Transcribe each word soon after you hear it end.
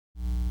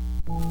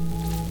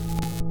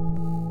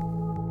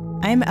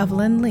I'm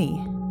Evelyn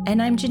Lee.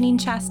 And I'm Janine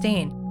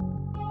Chastain.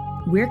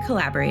 We're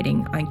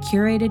collaborating on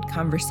curated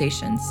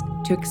conversations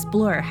to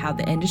explore how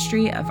the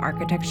industry of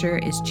architecture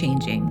is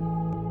changing.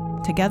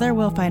 Together,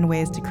 we'll find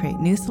ways to create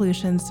new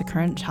solutions to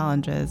current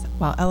challenges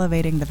while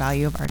elevating the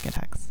value of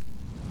architects.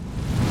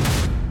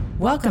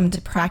 Welcome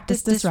to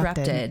Practice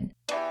Disrupted.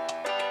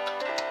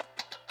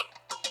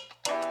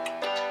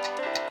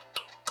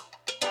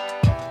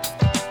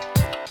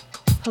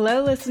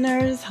 Hello,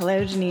 listeners.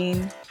 Hello,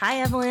 Janine.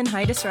 Hi, Evelyn.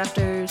 Hi,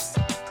 Disruptors.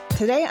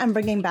 Today, I'm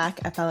bringing back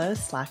a fellow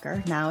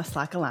Slacker, now a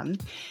Slack alum,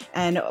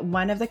 and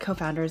one of the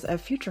co-founders of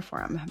Future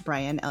Forum,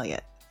 Brian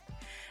Elliott.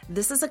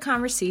 This is a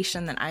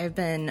conversation that I've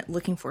been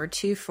looking forward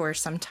to for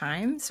some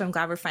time, so I'm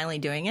glad we're finally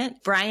doing it.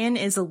 Brian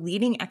is a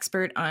leading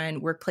expert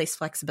on workplace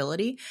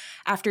flexibility.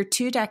 After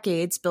 2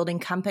 decades building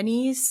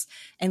companies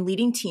and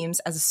leading teams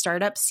as a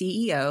startup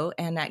CEO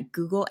and at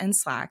Google and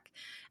Slack,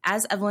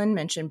 as Evelyn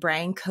mentioned,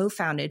 Brian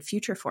co-founded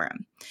Future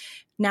Forum.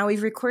 Now,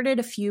 we've recorded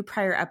a few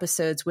prior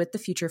episodes with the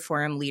Future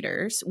Forum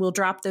leaders. We'll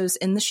drop those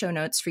in the show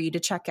notes for you to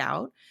check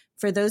out.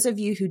 For those of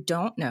you who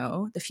don't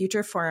know, the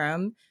Future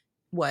Forum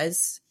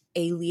was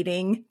a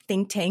leading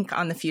think tank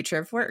on the future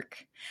of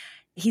work.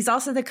 He's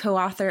also the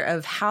co-author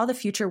of How the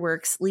Future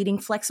Works, leading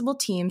flexible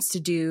teams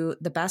to do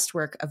the best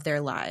work of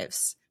their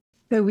lives.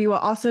 So we will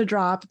also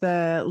drop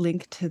the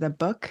link to the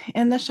book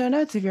in the show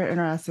notes if you're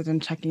interested in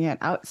checking it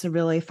out. It's a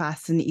really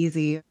fast and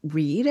easy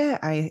read.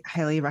 I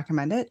highly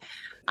recommend it.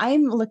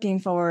 I'm looking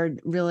forward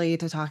really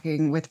to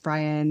talking with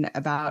Brian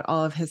about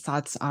all of his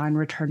thoughts on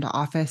return to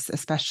office,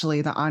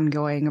 especially the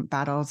ongoing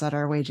battles that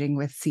are waging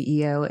with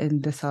CEO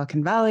in the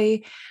Silicon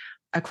Valley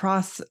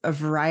across a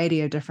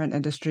variety of different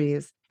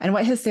industries, and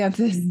what his stance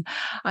is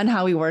on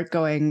how we work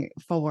going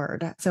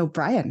forward. So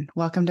Brian,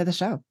 welcome to the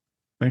show.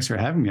 Thanks for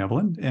having me,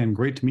 Evelyn, and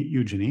great to meet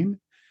you, Janine.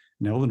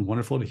 And Evelyn,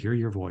 wonderful to hear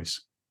your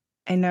voice.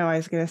 I know, I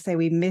was going to say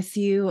we miss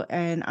you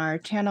in our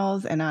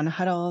channels and on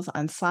huddles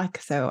on Slack,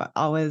 so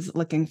always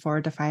looking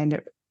forward to find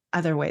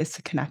other ways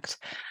to connect.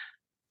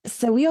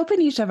 So we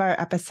open each of our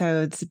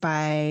episodes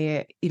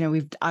by,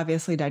 we've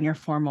obviously done your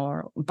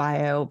formal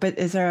bio, but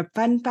is there a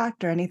fun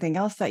fact or anything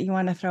else that you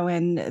want to throw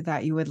in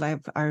that you would like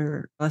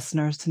our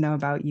listeners to know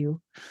about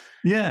you?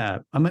 Yeah,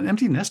 I'm an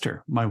empty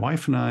nester. My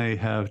wife and I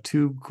have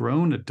 2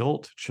 grown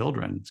adult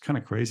children. It's kind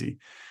of crazy.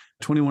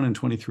 21 and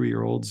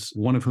 23-year-olds,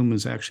 one of whom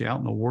is actually out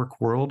in the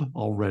work world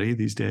already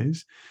these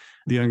days.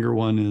 The younger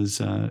one is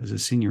a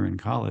senior in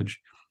college.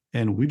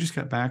 And we just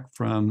got back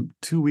from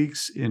 2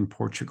 weeks in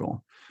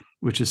Portugal,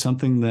 which is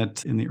something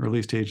that in the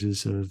early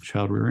stages of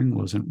child rearing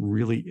wasn't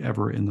really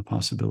ever in the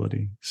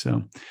possibility.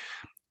 So,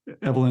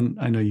 Evelyn,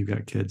 I know you've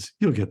got kids.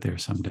 You'll get there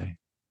someday.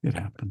 It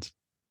happens.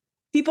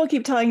 People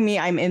keep telling me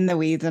I'm in the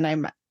weeds, and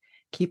I'm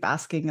keep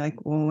asking,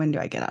 like, well, when do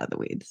I get out of the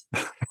weeds?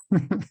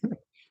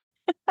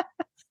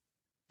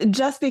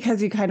 Just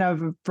because you kind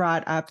of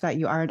brought up that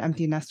you are an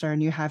empty nester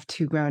and you have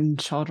 2 grown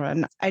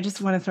children, I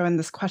just want to throw in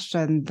this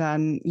question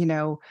then,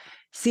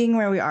 seeing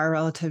where we are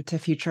relative to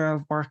future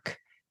of work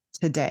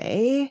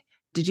today,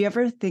 did you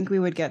ever think we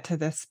would get to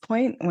this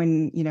point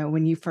when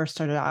you first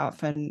started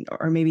off,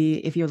 or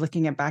maybe if you're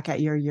looking back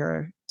at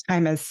your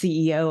time as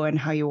CEO and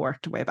how you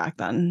worked way back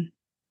then?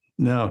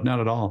 No, not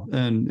at all.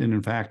 And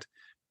in fact,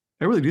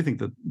 I really do think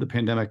that the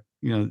pandemic,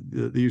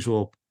 the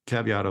usual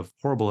caveat of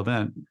horrible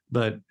event,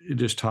 but it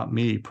just taught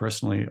me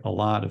personally a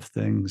lot of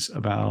things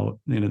about,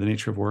 the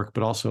nature of work,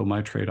 but also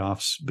my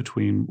trade-offs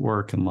between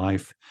work and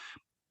life.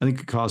 I think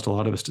it caused a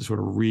lot of us to sort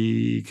of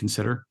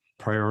reconsider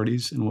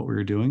priorities in what we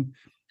were doing,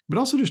 but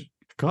also just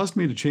caused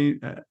me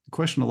to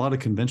question a lot of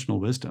conventional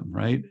wisdom,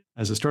 right?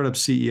 As a startup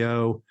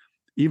CEO,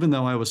 even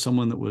though I was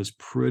someone that was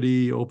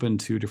pretty open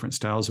to different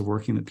styles of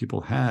working that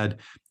people had,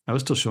 I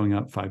was still showing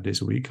up 5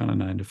 days a week on a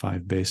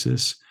 9-to-5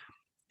 basis.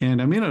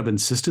 And I may not have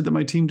insisted that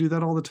my team do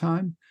that all the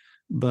time,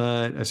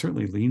 but I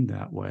certainly leaned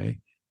that way.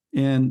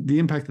 And the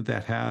impact that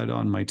that had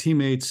on my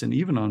teammates and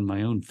even on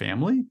my own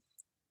family,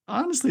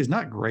 honestly, is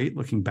not great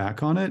looking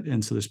back on it.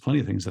 And so there's plenty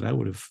of things that I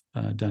would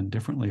have done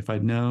differently if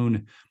I'd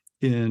known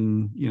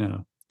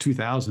in,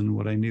 2000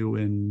 what I knew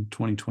in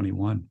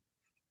 2021.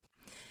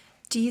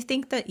 Do you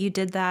think that you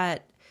did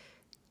that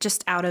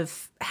just out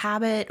of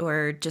habit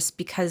or just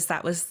because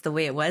that was the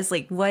way it was?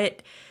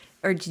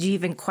 Or did you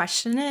even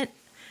question it?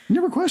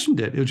 Never questioned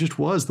it. It just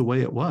was the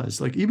way it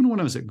was. Like even when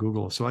I was at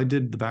Google, so I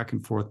did the back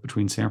and forth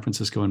between San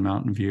Francisco and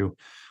Mountain View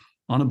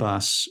on a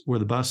bus where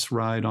the bus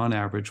ride on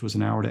average was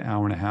an hour to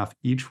hour and a half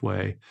each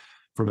way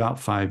for about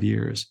 5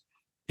 years.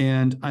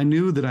 And I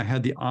knew that I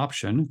had the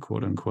option,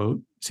 quote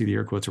unquote, see the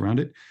air quotes around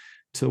it,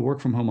 to work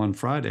from home on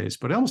Fridays,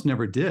 but I almost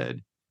never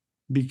did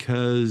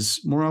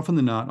because more often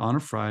than not on a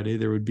Friday,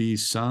 there would be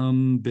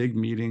some big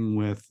meeting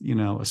with,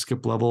 a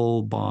skip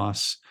level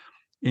boss.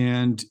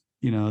 And,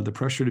 the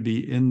pressure to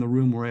be in the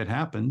room where it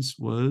happens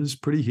was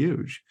pretty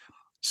huge.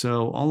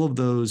 So all of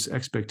those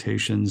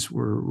expectations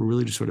were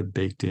really just sort of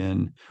baked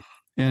in.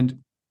 And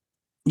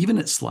even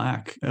at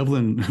Slack,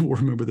 Evelyn will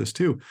remember this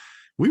too.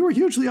 We were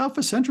hugely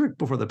office-centric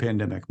before the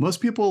pandemic.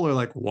 Most people are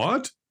like,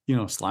 what?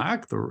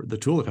 Slack, the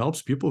tool that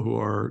helps people who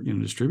are,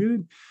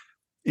 distributed.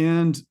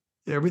 And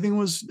everything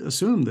was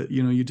assumed that,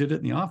 you did it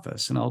in the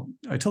office. And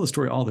I tell the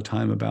story all the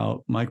time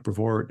about Mike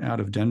Brevoort out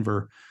of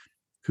Denver,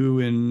 who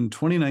in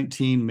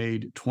 2019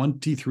 made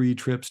 23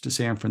 trips to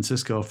San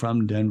Francisco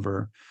from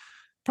Denver.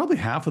 Probably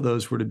half of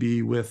those were to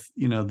be with,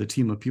 the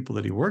team of people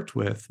that he worked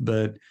with,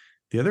 but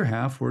the other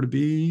half were to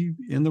be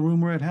in the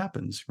room where it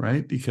happens,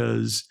 right?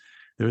 Because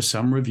there's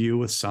some review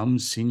with some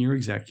senior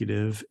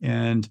executive,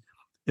 and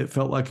it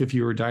felt like if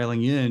you were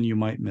dialing in, you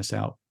might miss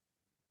out.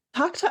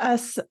 Talk to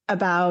us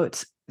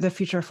about the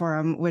Future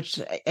Forum, which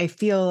I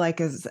feel like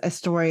is a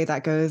story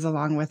that goes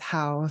along with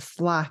how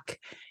Slack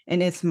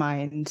in its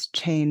mind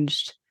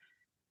changed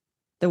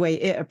the way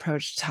it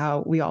approached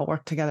how we all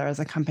work together as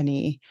a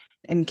company.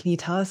 And can you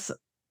tell us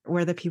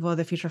where the people of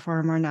the Future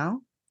Forum are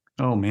now?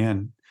 Oh,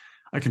 man,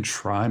 I can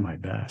try my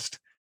best.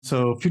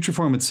 So Future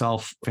Forum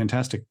itself,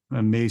 fantastic,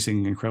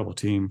 amazing, incredible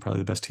team, probably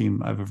the best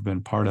team I've ever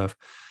been part of.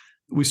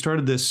 We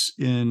started this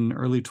in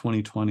early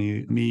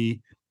 2020.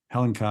 Me,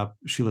 Helen Kopp,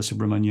 Sheila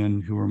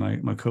Subramanian, who were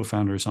my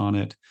co-founders on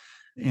it.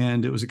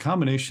 And it was a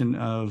combination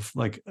of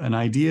like an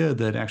idea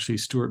that actually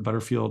Stuart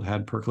Butterfield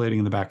had percolating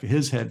in the back of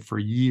his head for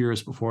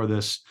years before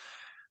this,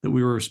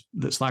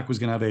 that Slack was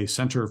going to have a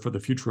Center for the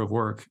Future of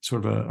Work,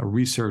 sort of a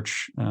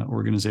research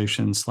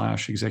organization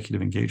 /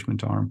 executive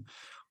engagement arm,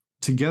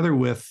 together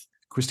with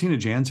Christina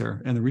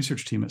Janzer and the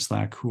research team at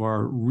Slack, who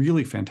are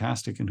really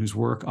fantastic and whose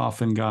work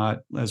often got,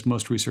 as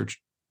most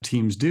research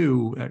teams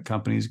do at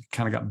companies,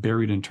 kind of got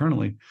buried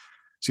internally.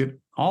 So you had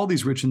all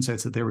these rich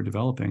insights that they were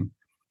developing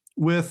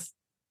with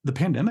the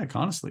pandemic,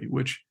 honestly,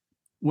 which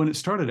when it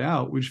started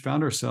out,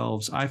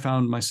 I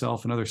found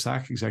myself and other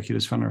Slack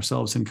executives found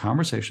ourselves in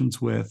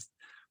conversations with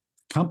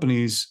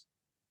companies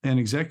and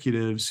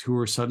executives who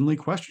are suddenly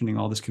questioning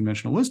all this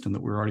conventional wisdom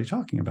that we're already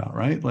talking about,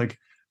 right? Like,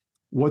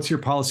 what's your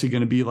policy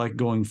going to be like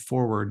going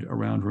forward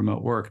around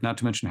remote work? Not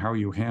to mention, how are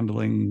you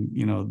handling,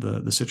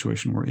 the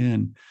situation we're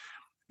in?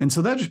 And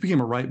so that just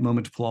became a right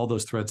moment to pull all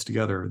those threads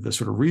together, the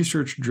sort of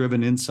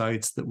research-driven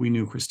insights that we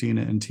knew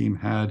Christina and team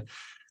had,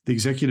 the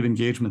executive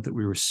engagement that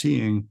we were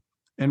seeing,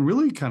 and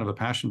really kind of a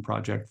passion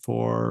project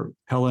for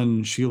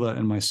Helen, Sheila,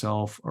 and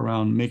myself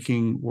around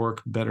making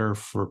work better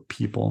for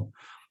people.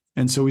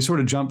 And so we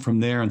sort of jumped from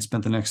there and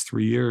spent the next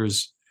 3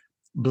 years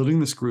building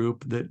this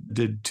group that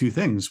did two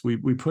things. We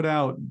put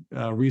out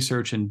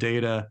research and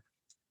data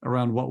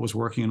around what was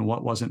working and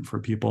what wasn't for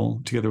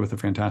people, together with a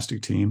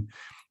fantastic team.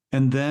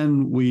 And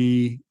then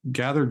we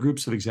gathered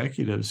groups of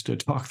executives to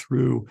talk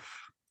through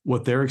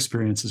what their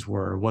experiences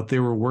were, what they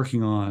were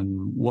working on,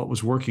 what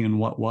was working and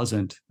what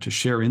wasn't, to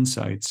share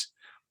insights.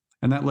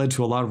 And that led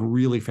to a lot of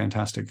really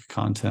fantastic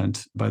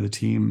content by the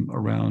team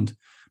around,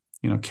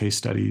 case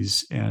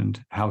studies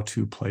and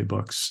how-to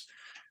playbooks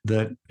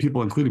that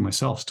people, including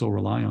myself, still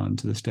rely on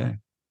to this day.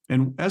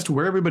 And as to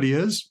where everybody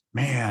is,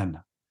 man,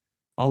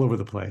 all over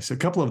the place. A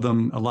couple of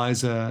them,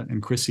 Eliza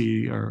and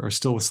Chrissy, are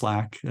still with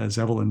Slack, as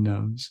Evelyn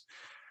knows.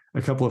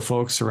 A couple of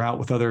folks are out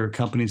with other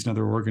companies and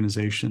other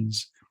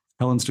organizations.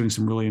 Helen's doing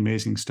some really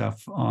amazing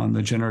stuff on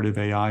the generative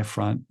AI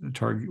front,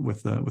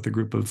 with a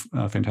group of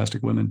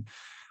fantastic women.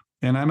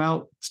 And I'm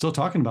out still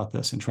talking about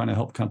this and trying to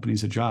help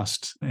companies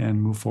adjust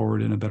and move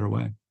forward in a better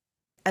way.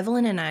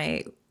 Evelyn and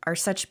I are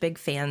such big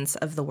fans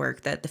of the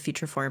work that the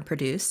Future Forum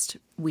produced.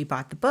 We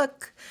bought the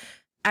book.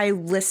 I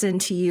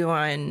listened to you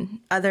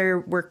on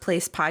other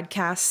workplace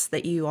podcasts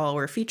that you all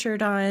were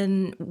featured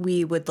on.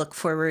 We would look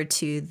forward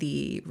to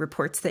the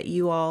reports that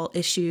you all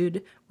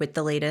issued with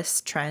the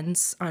latest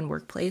trends on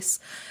workplace.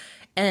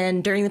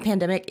 And during the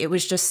pandemic, it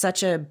was just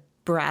such a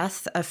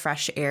breath of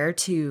fresh air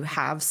to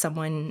have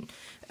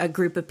a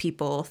group of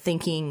people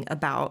thinking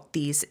about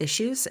these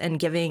issues and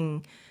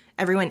giving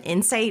everyone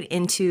insight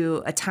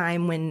into a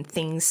time when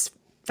things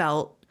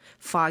felt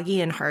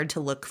foggy and hard to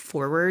look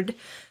forward.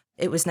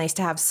 It was nice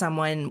to have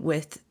someone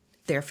with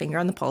their finger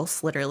on the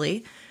pulse,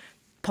 literally.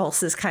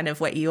 Pulse is kind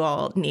of what you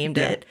all named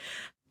it.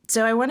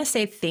 So I want to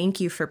say thank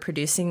you for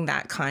producing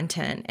that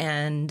content.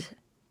 And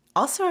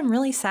also, I'm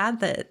really sad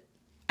that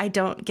I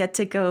don't get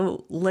to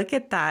go look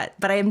at that,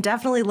 but I am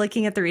definitely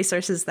looking at the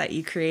resources that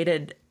you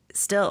created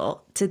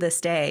still to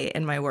this day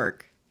in my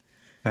work.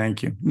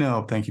 Thank you.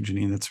 No, thank you,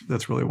 Janine.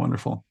 That's really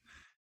wonderful.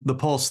 The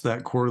Pulse,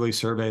 that quarterly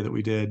survey that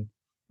we did,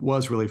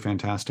 was really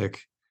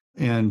fantastic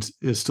and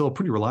is still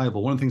pretty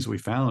reliable. One of the things that we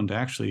found,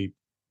 actually,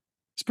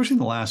 especially in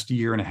the last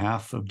year and a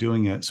half of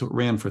doing it, so it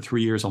ran for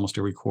 3 years, almost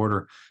every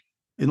quarter.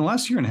 In the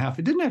last year and a half,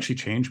 it didn't actually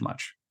change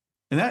much.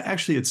 And that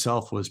actually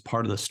itself was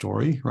part of the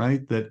story,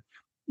 right? That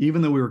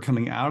even though we were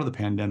coming out of the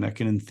pandemic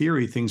and in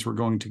theory, things were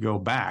going to go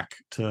back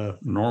to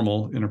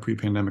normal in a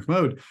pre-pandemic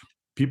mode,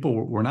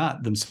 people were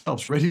not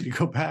themselves ready to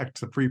go back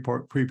to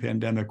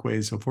pre-pandemic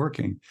ways of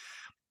working.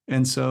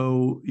 And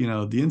so,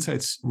 the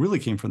insights really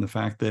came from the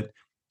fact that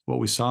what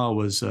we saw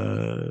was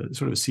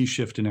sort of a sea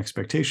shift in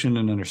expectation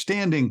and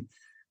understanding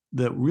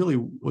that really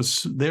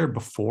was there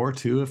before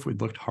too, if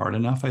we'd looked hard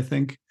enough, I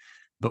think,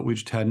 but we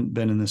just hadn't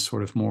been in this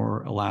sort of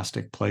more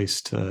elastic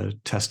place to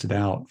test it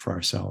out for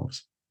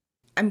ourselves.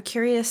 I'm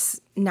curious,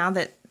 now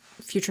that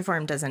Future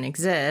Forum doesn't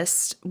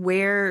exist,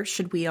 where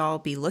should we all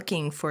be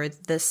looking for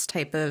this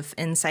type of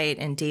insight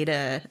and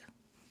data?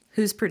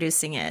 Who's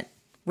producing it?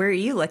 Where are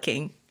you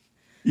looking?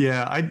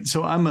 Yeah,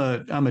 so I'm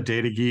a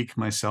data geek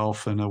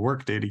myself, and a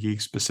work data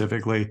geek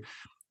specifically.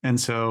 And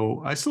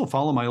so I still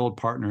follow my old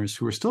partners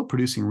who are still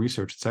producing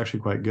research. It's actually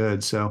quite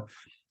good. So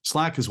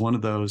Slack is one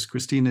of those.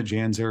 Christina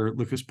Janzer,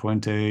 Lucas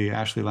Puente,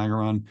 Ashley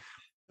Langeron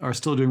are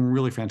still doing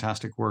really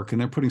fantastic work, and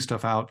they're putting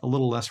stuff out a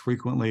little less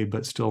frequently,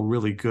 but still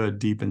really good,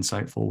 deep,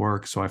 insightful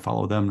work. So I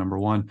follow them, number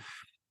one.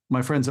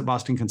 My friends at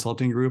Boston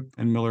Consulting Group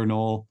and Miller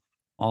Knoll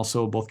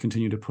also both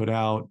continue to put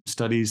out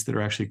studies that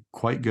are actually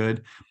quite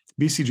good.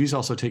 BCG's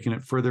also taken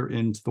it further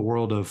into the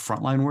world of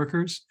frontline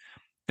workers,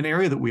 an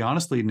area that we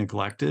honestly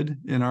neglected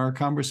in our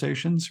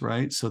conversations,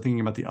 right? So thinking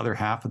about the other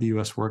half of the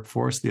US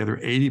workforce, the other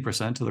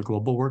 80% of the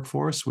global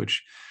workforce,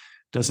 which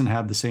doesn't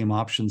have the same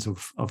options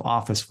of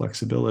office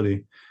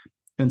flexibility.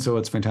 And so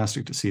it's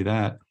fantastic to see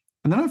that.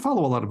 And then I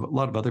follow a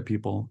lot of other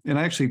people, and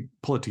I actually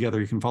pull it together.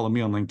 You can follow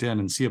me on LinkedIn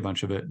and see a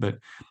bunch of it. But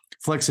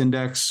Flex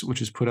Index,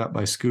 which is put out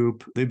by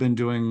Scoop, they've been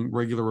doing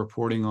regular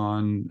reporting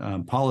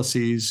on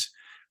policies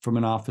from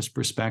an office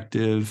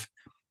perspective.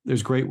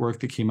 There's great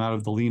work that came out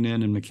of the Lean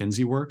In and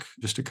McKinsey work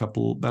just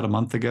about a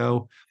month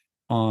ago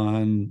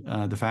on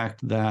the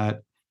fact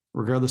that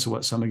regardless of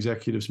what some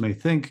executives may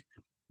think,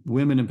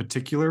 women in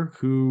particular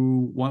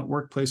who want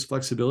workplace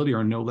flexibility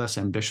are no less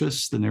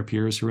ambitious than their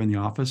peers who are in the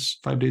office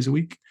 5 days a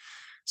week.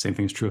 Same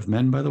thing is true of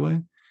men, by the way.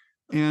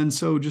 And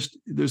so just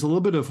there's a little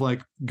bit of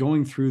like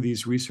going through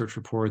these research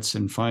reports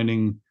and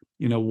finding,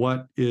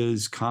 what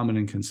is common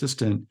and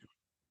consistent.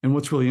 And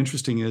what's really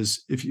interesting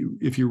is if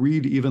you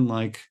read even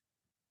like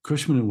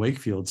Cushman and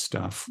Wakefield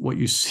stuff, what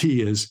you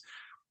see is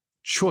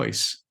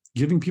choice,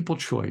 giving people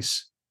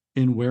choice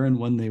in where and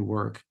when they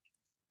work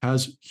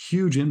has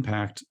huge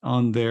impact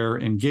on their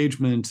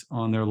engagement,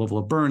 on their level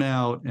of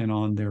burnout, and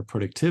on their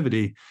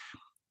productivity.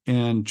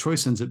 And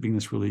choice ends up being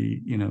this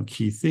really,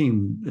 key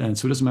theme. And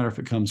so it doesn't matter if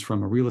it comes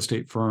from a real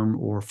estate firm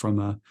or from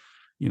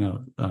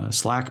a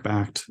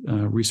Slack-backed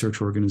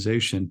research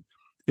organization.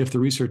 If the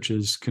research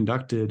is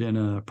conducted in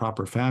a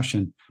proper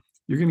fashion,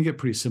 you're going to get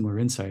pretty similar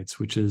insights,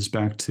 which is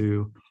back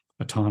to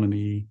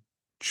autonomy,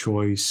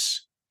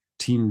 choice,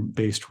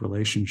 team-based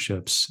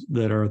relationships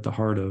that are at the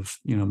heart of,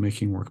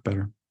 making work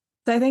better.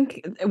 So I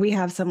think we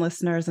have some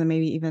listeners and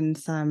maybe even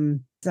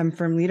some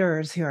firm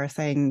leaders who are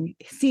seeing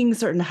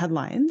certain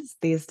headlines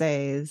these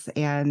days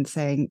and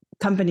saying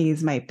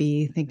companies might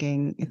be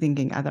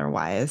thinking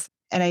otherwise.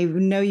 And I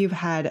know you've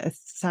had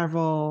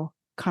several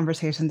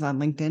conversations on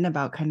LinkedIn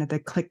about kind of the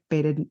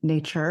clickbaited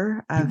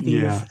nature of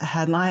these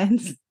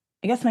headlines.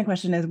 I guess my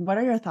question is, what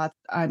are your thoughts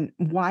on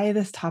why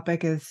this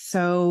topic is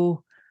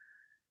so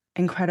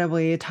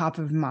incredibly top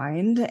of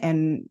mind,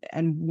 and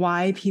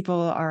why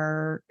people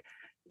are,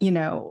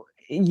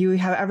 you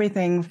have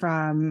everything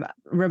from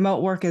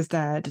remote work is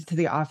dead to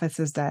the office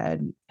is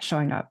dead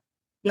showing up.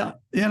 Yeah.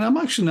 And I'm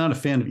actually not a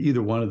fan of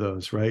either one of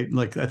those, right?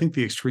 Like, I think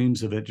the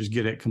extremes of it just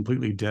get it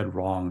completely dead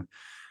wrong.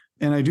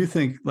 And I do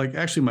think, like,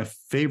 actually my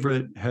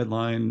favorite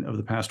headline of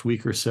the past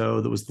week or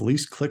so that was the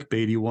least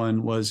clickbaity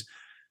one was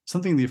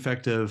something to the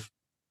effect of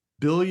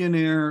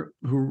billionaire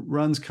who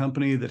runs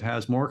company that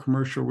has more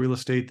commercial real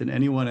estate than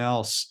anyone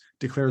else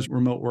declares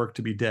remote work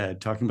to be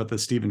dead, talking about the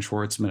Stephen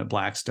Schwartzman at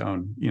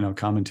Blackstone,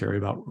 commentary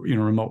about,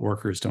 remote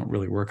workers don't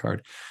really work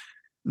hard.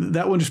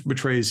 That one just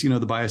betrays, the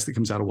bias that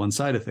comes out of one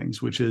side of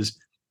things, which is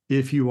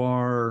if you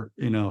are,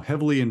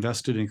 heavily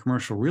invested in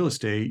commercial real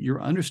estate,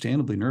 you're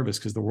understandably nervous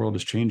because the world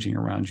is changing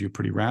around you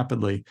pretty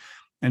rapidly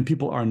and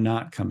people are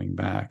not coming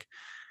back.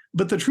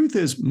 But the truth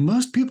is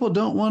most people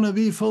don't want to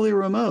be fully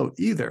remote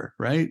either,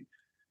 right?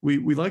 We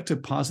like to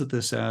posit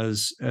this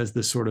as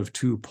this sort of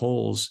two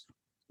poles,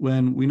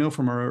 when we know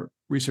from our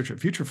research at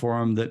Future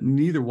Forum that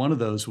neither one of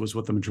those was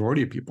what the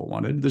majority of people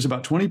wanted. There's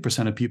about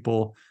 20% of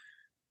people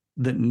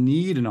that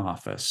need an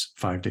office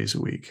 5 days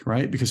a week,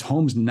 right? Because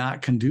home's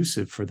not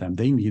conducive for them.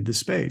 They need the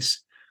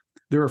space.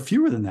 There are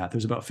fewer than that.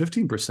 There's about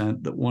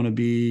 15% that want to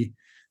be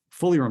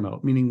fully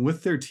remote, meaning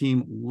with their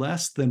team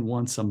less than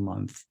once a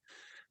month.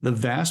 The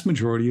vast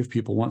majority of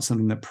people want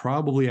something that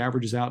probably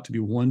averages out to be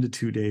 1 to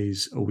 2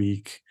 days a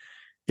week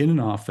in an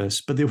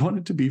office, but they want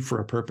it to be for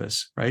a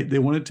purpose, right? They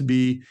want it to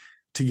be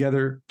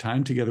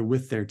time together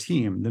with their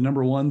team. The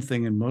number one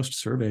thing in most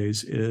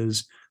surveys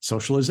is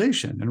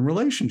socialization and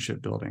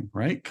relationship building,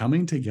 right?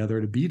 Coming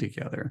together to be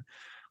together.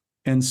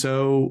 And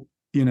so,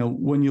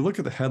 when you look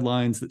at the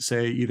headlines that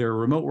say either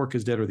remote work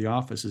is dead or the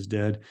office is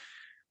dead,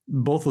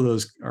 both of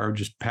those are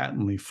just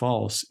patently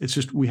false. It's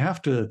just we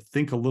have to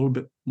think a little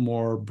bit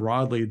more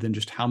broadly than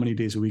just how many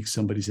days a week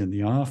somebody's in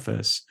the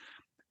office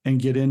and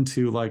get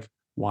into like,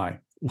 why?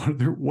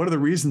 What are the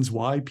reasons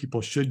why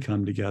people should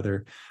come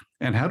together?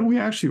 And how do we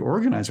actually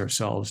organize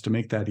ourselves to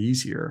make that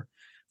easier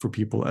for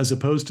people, as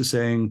opposed to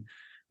saying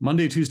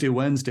Monday, Tuesday,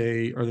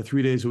 Wednesday are the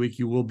 3 days a week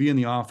you will be in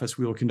the office.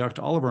 We will conduct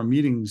all of our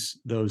meetings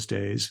those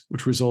days,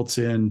 which results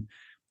in,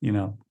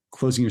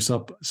 closing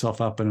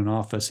yourself up in an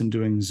office and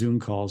doing Zoom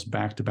calls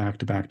back to back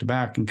to back to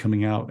back and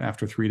coming out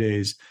after 3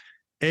 days,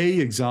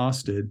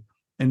 exhausted,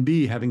 and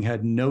B, having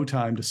had no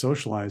time to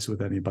socialize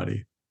with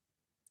anybody.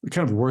 The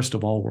kind of worst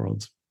of all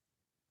worlds.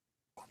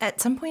 At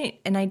some point,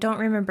 and I don't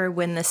remember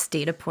when this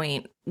data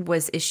point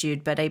was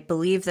issued, but I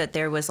believe that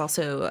there was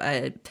also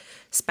a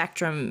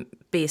spectrum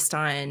based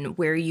on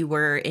where you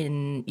were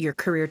in your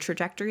career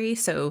trajectory.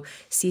 So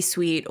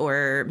C-suite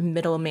or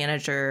middle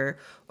manager,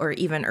 or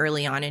even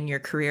early on in your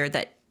career,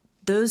 that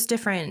those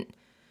different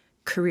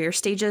career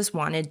stages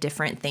wanted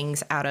different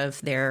things out of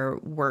their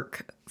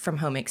work from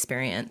home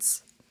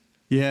experience.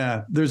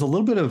 Yeah, there's a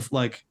little bit of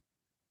like,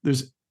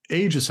 there's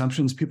age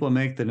assumptions people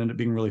make that end up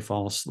being really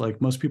false. Like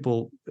most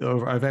people,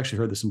 I've actually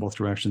heard this in both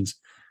directions.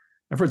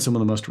 I've heard some of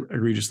the most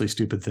egregiously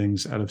stupid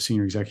things out of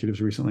senior executives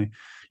recently.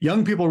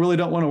 Young people really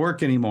don't want to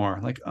work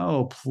anymore. Like,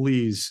 oh,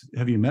 please,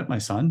 have you met my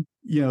son?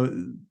 You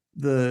know,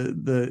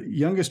 the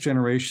youngest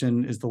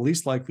generation is the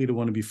least likely to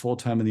want to be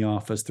full-time in the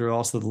office. They're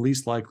also the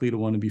least likely to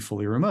want to be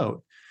fully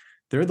remote.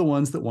 They're the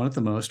ones that want it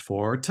the most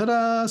for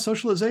ta-da,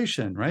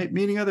 socialization, right?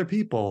 Meeting other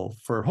people,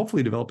 for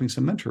hopefully developing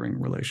some mentoring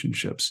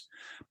relationships.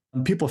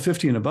 People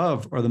 50 and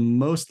above are the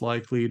most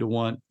likely to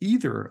want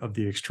either of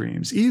the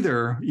extremes,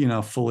 either,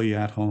 fully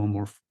at home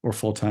or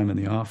full-time in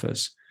the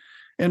office.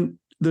 And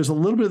there's a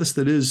little bit of this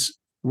that is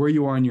where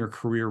you are in your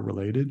career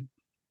related.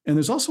 And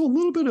there's also a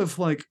little bit of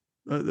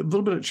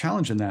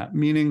challenge in that,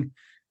 meaning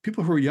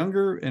people who are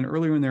younger and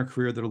earlier in their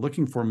career that are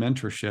looking for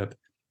mentorship.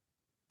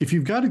 If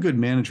you've got a good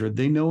manager,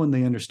 they know and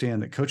they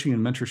understand that coaching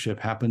and mentorship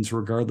happens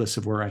regardless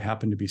of where I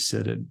happen to be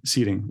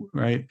seating,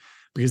 right?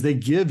 Because they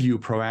give you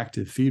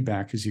proactive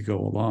feedback as you go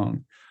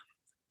along.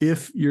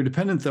 If you're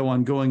dependent, though,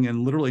 on going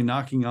and literally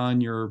knocking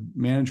on your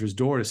manager's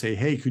door to say,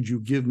 hey, could you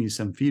give me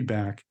some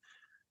feedback?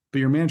 But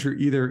your manager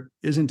either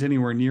isn't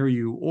anywhere near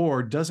you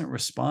or doesn't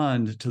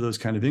respond to those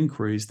kind of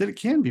inquiries, then it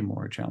can be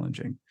more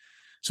challenging.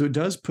 So it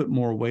does put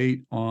more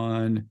weight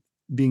on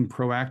being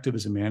proactive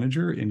as a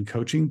manager in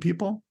coaching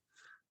people.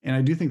 And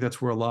I do think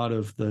that's where a lot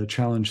of the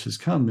challenge has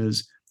come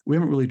is we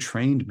haven't really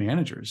trained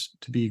managers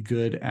to be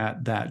good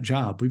at that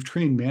job. We've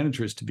trained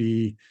managers to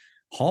be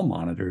hall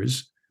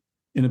monitors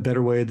in a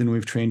better way than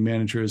we've trained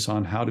managers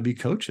on how to be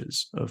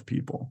coaches of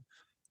people.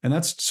 And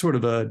that's sort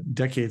of a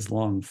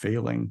decades-long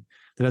failing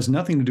that has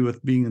nothing to do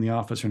with being in the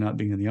office or not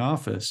being in the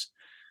office,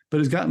 but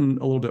has gotten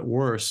a little bit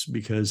worse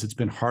because it's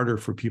been harder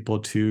for people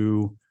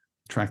to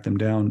track them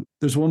down.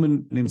 There's a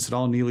woman named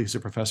Sadal Neely, who's a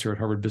professor at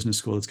Harvard Business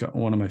School, that's got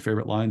one of my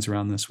favorite lines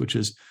around this, which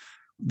is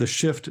the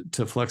shift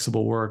to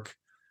flexible work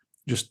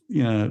just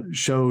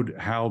showed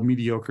how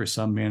mediocre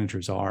some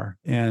managers are.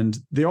 And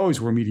they always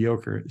were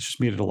mediocre. It's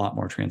just made it a lot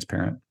more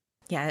transparent.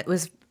 Yeah, it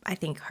was, I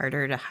think,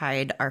 harder to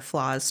hide our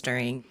flaws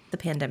during the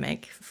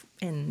pandemic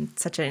in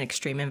such an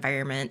extreme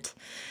environment.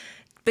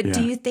 But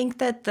do you think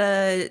that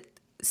the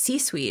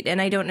C-suite, and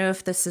I don't know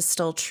if this is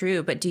still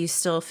true, but do you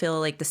still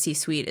feel like the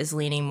C-suite is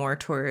leaning more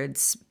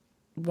towards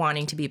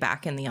wanting to be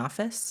back in the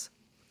office?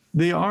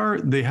 They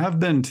have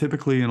been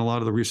typically in a lot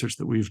of the research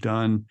that we've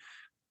done.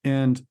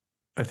 And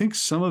I think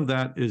some of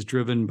that is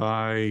driven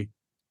by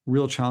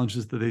real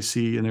challenges that they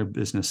see in their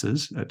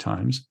businesses at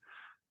times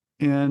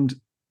and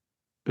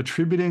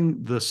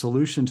attributing the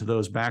solution to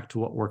those back to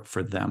what worked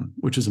for them,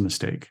 which is a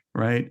mistake,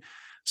 right?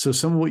 So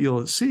some of what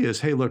you'll see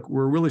is, hey, look,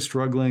 we're really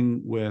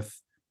struggling with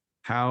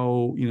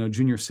how,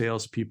 junior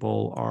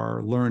salespeople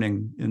are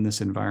learning in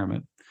this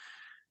environment.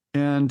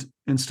 And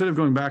instead of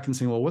going back and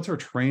saying, well, what's our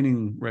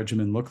training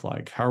regimen look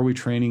like? How are we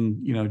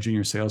training,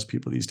 junior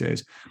salespeople these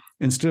days?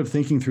 Instead of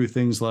thinking through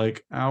things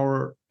like,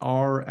 are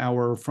our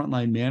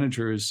frontline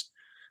managers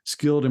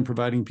skilled in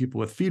providing people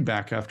with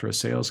feedback after a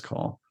sales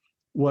call?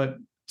 What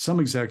some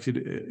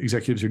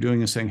executives are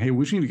doing is saying, hey,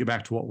 we just need to get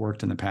back to what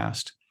worked in the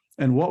past.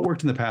 And what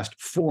worked in the past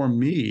for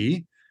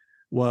me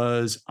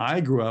was I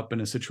grew up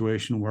in a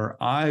situation where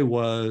I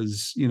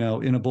was, in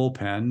a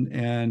bullpen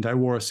and I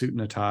wore a suit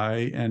and a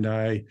tie and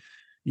I,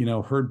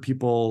 heard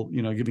people,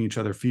 giving each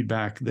other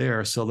feedback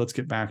there. So let's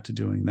get back to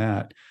doing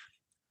that.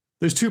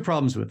 There's two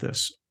problems with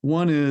this.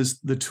 One is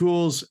the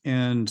tools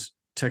and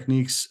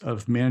techniques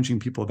of managing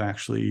people have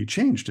actually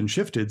changed and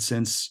shifted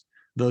since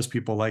those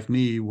people like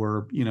me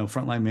were,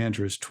 frontline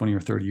managers 20 or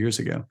 30 years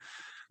ago.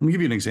 Let me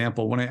give you an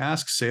example. When I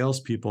ask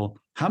salespeople,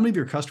 how many of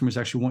your customers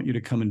actually want you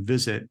to come and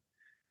visit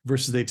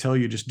versus they tell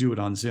you just do it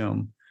on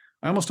Zoom,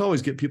 I almost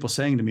always get people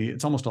saying to me,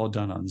 it's almost all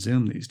done on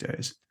Zoom these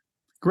days.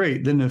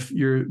 Great. Then if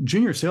your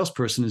junior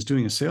salesperson is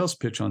doing a sales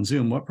pitch on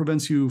Zoom, what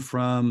prevents you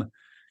from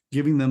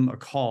giving them a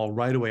call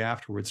right away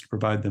afterwards to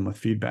provide them with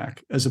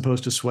feedback, as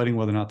opposed to sweating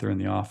whether or not they're in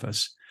the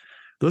office?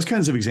 Those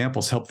kinds of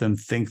examples help them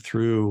think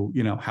through,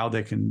 how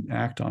they can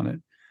act on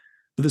it.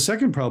 But the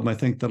second problem I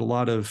think that a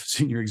lot of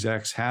senior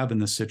execs have in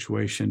this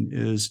situation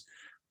is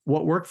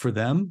what worked for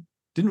them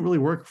didn't really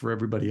work for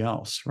everybody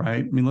else,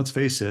 right? I mean, let's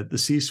face it, the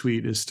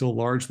C-suite is still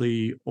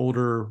largely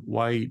older,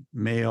 white,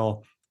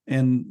 male,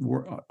 and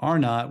we're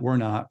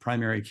not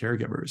primary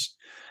caregivers.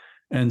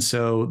 And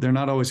so they're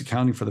not always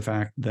accounting for the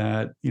fact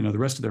that, the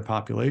rest of their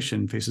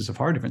population faces a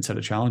far different set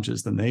of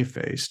challenges than they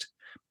faced.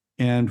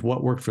 And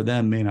what worked for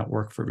them may not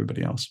work for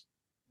everybody else.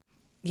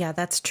 Yeah,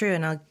 that's true.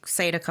 And I'll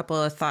cite a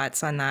couple of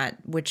thoughts on that,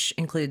 which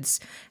includes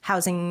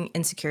housing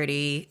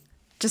insecurity,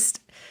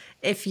 Just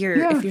Yeah. if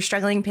you're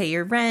struggling to pay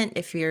your rent,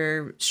 if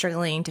you're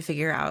struggling to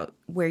figure out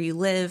where you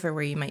live or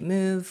where you might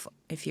move,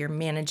 if you're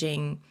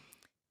managing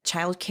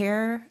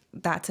childcare,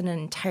 that's an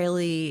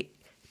entirely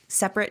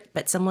separate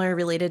but similar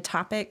related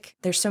topic.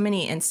 There's so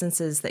many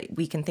instances that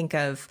we can think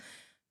of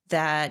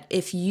that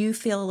if you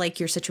feel like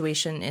your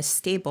situation is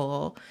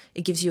stable,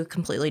 it gives you a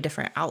completely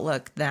different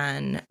outlook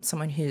than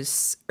someone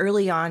who's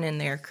early on in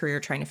their career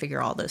trying to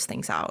figure all those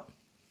things out.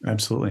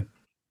 Absolutely.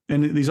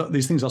 And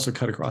these things also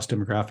cut across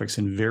demographics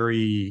in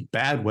very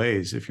bad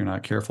ways if you're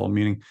not careful.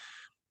 Meaning,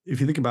 if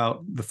you think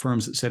about the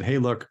firms that said, "Hey,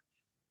 look,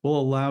 we'll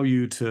allow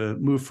you to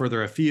move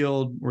further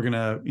afield. We're going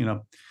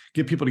to,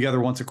 get people together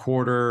once a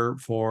quarter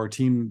for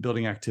team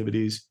building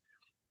activities."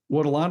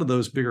 What a lot of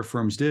those bigger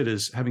firms did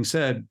is, having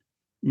said,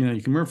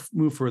 you can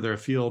move further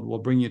afield, we'll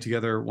bring you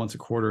together once a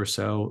quarter or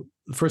so.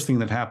 The first thing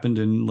that happened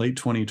in late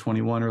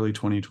 2021, early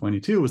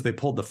 2022 was they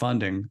pulled the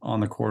funding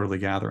on the quarterly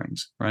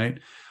gatherings, right?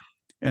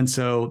 And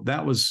so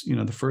that was,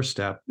 the first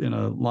step in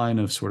a line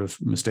of sort of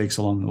mistakes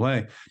along the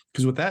way.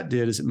 Because what that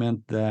did is it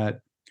meant that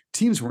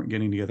teams weren't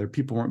getting together.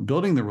 People weren't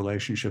building the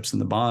relationships and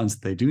the bonds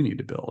that they do need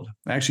to build.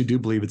 I actually do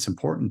believe it's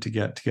important to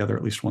get together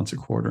at least once a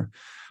quarter.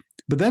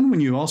 But then when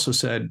you also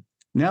said,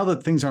 now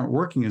that things aren't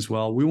working as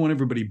well, we want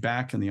everybody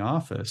back in the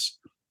office.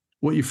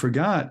 What you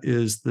forgot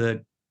is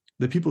that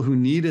the people who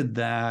needed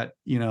that,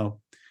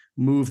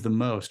 move the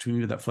most, who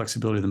needed that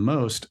flexibility the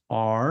most,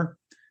 are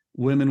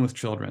women with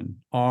children,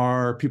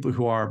 are people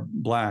who are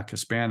Black,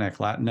 Hispanic,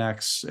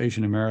 Latinx,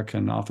 Asian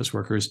American office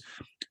workers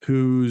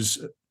whose,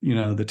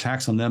 the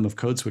tax on them of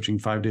code switching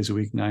 5 days a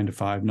week, 9 to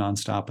 5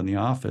 nonstop in the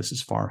office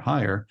is far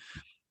higher.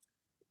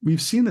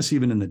 We've seen this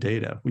even in the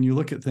data. When you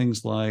look at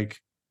things like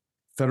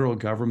federal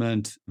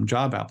government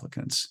job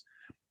applicants,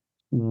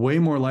 way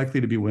more likely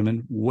to be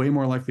women, way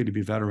more likely to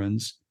be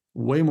veterans,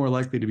 way more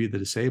likely to be the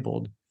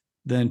disabled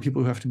than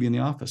people who have to be in the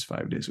office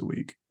 5 days a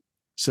week.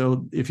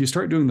 So if you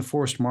start doing the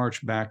forced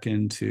march back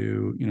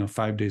into,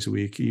 5 days a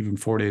week, even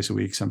 4 days a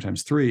week,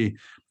 sometimes 3,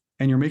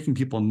 and you're making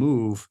people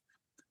move,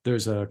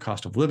 there's a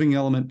cost of living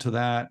element to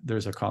that.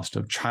 There's a cost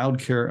of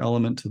childcare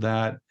element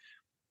to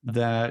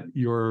that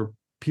your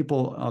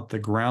people at the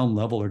ground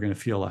level are going to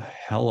feel a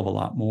hell of a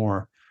lot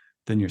more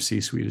than your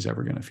C-suite is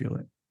ever going to feel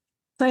it.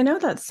 So I know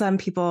that some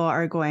people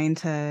are going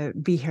to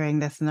be hearing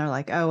this and they're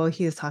like, oh, well,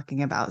 he's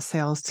talking about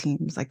sales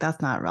teams. Like, that's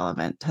not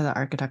relevant to the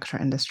architecture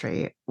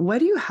industry. What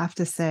do you have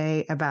to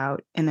say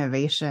about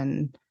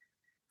innovation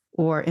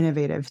or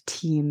innovative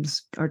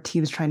teams or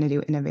teams trying to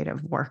do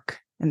innovative work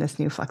in this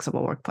new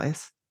flexible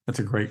workplace? That's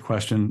a great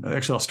question.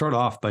 Actually, I'll start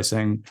off by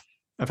saying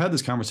I've had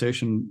this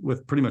conversation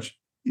with pretty much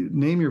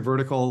name your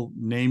vertical,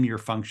 name your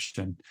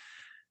function.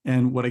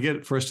 And what I get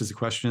at first is a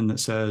question that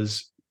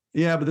says,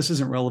 yeah, but this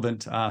isn't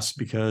relevant to us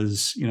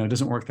because, it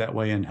doesn't work that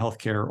way in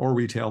healthcare or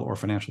retail or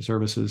financial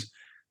services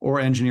or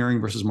engineering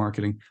versus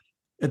marketing.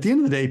 At the end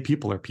of the day,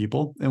 people are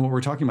people. And what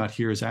we're talking about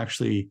here is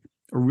actually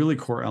a really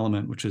core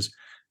element, which is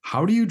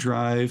how do you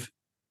drive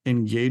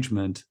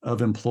engagement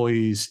of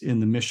employees in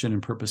the mission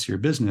and purpose of your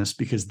business?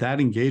 Because that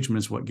engagement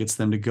is what gets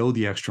them to go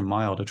the extra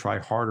mile, to try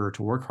harder,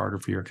 to work harder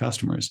for your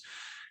customers.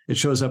 It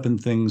shows up in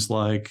things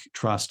like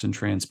trust and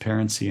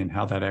transparency and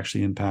how that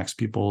actually impacts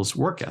people's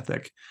work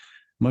ethic,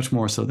 much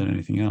more so than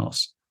anything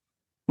else.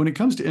 When it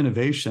comes to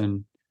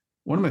innovation,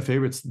 one of my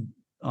favorites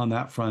on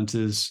that front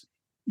is,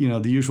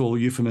 the usual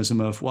euphemism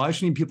of, well, I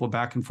just need people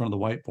back in front of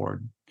the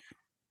whiteboard.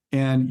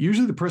 And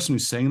usually the person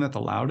who's saying that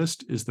the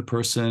loudest is the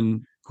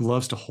person who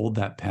loves to hold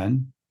that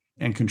pen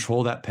and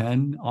control that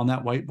pen on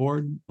that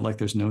whiteboard like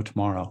there's no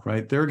tomorrow,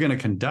 right? They're going to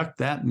conduct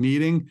that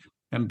meeting.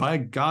 And by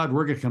God,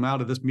 we're going to come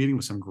out of this meeting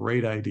with some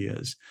great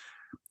ideas.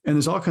 And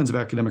there's all kinds of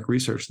academic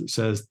research that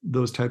says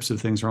those types of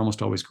things are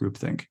almost always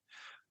groupthink.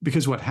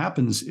 Because what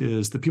happens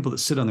is the people that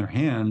sit on their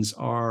hands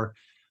are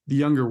the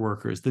younger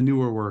workers, the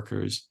newer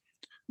workers,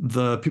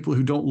 the people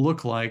who don't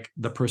look like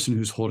the person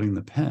who's holding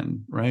the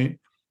pen, right?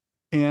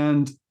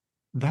 And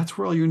that's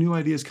where all your new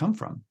ideas come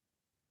from,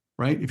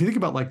 right? If you think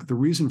about like the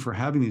reason for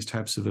having these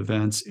types of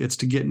events, it's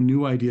to get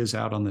new ideas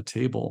out on the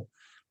table,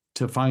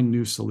 to find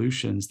new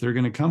solutions. They're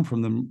going to come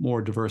from the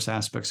more diverse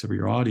aspects of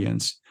your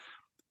audience.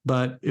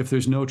 But if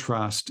there's no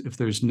trust, if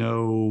there's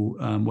no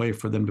way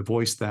for them to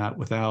voice that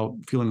without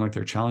feeling like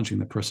they're challenging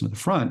the person at the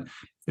front,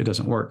 it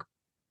doesn't work.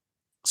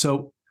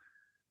 So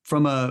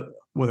from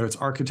whether it's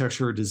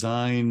architecture,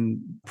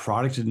 design,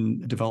 product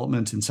and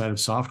development inside of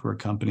software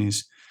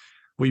companies,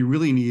 what you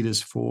really need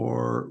is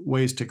for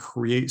ways to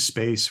create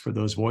space for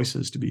those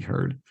voices to be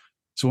heard.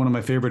 So one of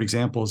my favorite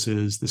examples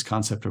is this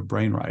concept of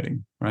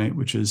brainwriting, right?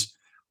 Which is,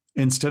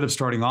 instead of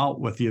starting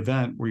out with the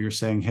event where you're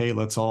saying, hey,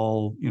 let's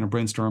all,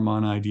 brainstorm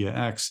on idea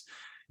X,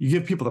 you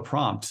give people the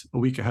prompt a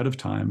week ahead of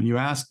time and you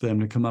ask them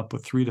to come up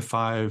with 3 to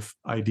 5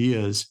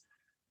 ideas.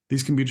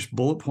 These can be just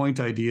bullet point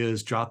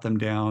ideas, jot them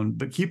down,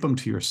 but keep them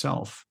to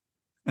yourself.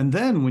 And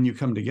then when you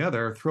come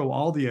together, throw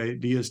all the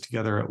ideas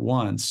together at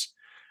once.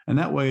 And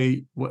that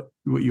way, what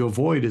you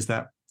avoid is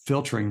that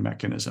filtering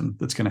mechanism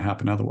that's going to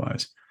happen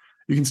otherwise.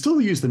 You can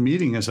still use the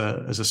meeting as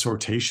a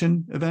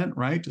sortation event,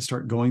 right? To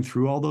start going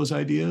through all those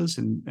ideas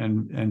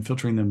and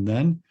filtering them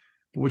then.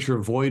 What you're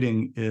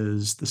avoiding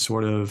is the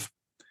sort of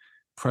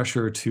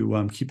pressure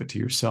to keep it to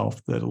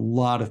yourself that a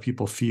lot of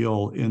people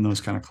feel in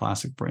those kind of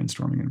classic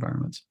brainstorming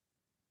environments.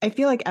 I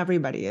feel like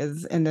everybody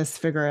is in this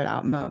figure it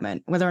out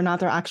moment. Whether or not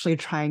they're actually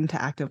trying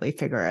to actively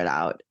figure it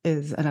out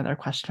is another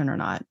question or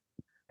not.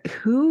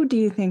 Who do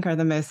you think are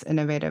the most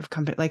innovative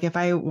company? Like if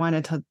I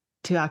wanted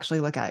to actually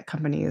look at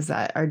companies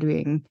that are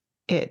doing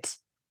it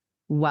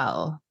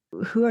well,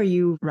 who are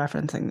you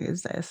referencing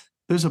these days?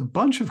 There's a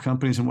bunch of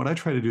companies, and what I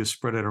try to do is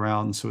spread it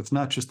around. So it's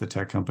not just the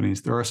tech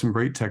companies. There are some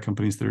great tech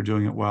companies that are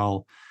doing it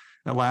well.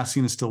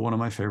 Atlassian is still one of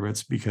my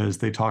favorites because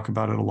they talk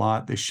about it a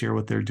lot. They share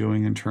what they're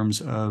doing in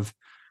terms of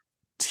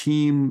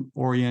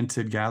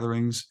team-oriented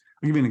gatherings.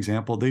 I'll give you an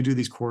example. They do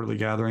these quarterly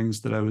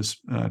gatherings that I was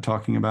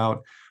talking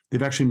about.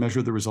 They've actually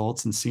measured the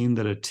results and seen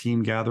that a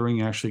team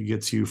gathering actually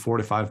gets you 4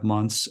 to 5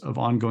 months of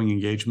ongoing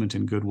engagement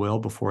and goodwill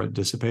before it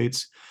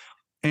dissipates.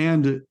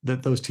 And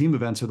that those team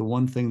events are the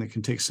one thing that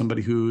can take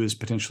somebody who is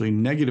potentially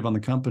negative on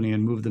the company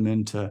and move them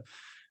into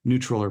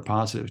neutral or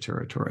positive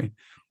territory.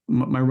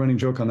 My running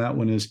joke on that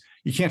one is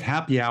you can't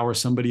happy hour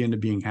somebody into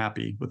being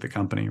happy with the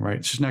company, right?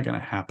 It's just not going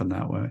to happen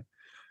that way.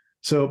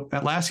 So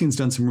Atlassian's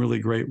done some really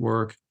great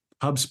work.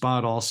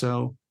 HubSpot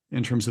also,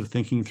 in terms of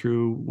thinking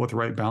through what the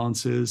right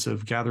balance is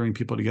of gathering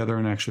people together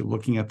and actually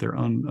looking at their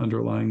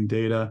underlying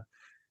data.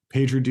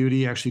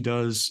 PagerDuty actually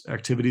does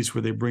activities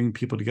where they bring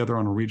people together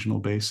on a regional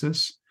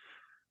basis.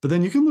 But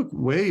then you can look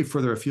way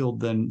further afield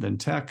than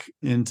tech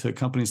into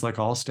companies like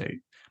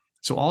Allstate.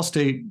 So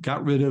Allstate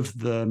got rid of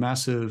the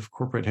massive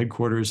corporate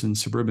headquarters in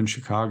suburban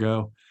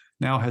Chicago,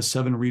 now has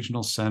 7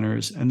 regional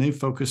centers, and they've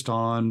focused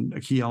on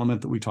a key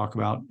element that we talk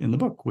about in the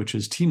book, which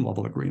is team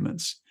level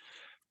agreements.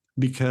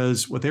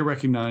 Because what they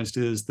recognized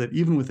is that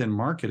even within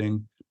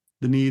marketing,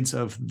 the needs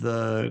of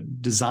the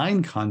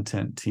design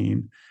content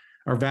team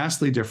are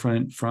vastly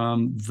different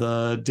from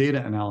the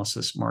data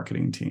analysis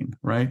marketing team,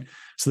 right?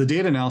 So the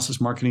data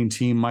analysis marketing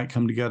team might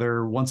come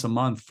together once a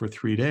month for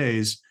 3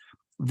 days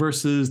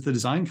versus the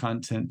design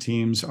content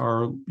teams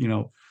are,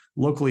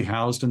 locally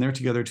housed and they're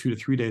together 2 to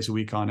 3 days a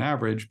week on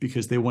average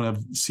because they want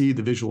to see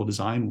the visual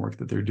design work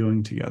that they're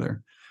doing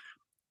together.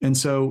 And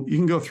so you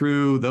can go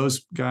through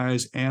those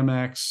guys,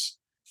 Amex,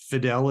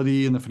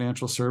 Fidelity in the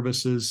financial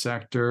services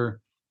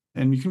sector,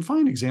 and you can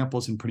find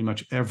examples in pretty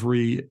much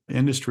every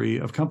industry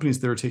of companies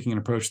that are taking an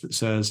approach that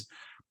says,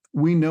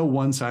 we know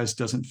one size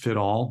doesn't fit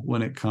all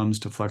when it comes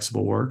to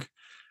flexible work.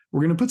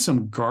 We're going to put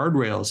some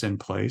guardrails in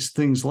place,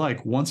 things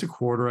like once a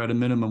quarter at a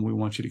minimum, we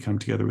want you to come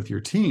together with your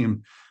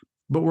team.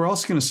 But we're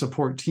also going to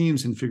support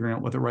teams in figuring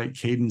out what the right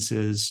cadence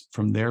is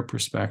from their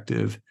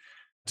perspective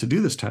to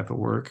do this type of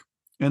work.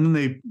 And then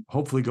they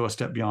hopefully go a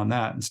step beyond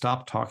that and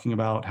stop talking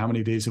about how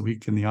many days a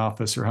week in the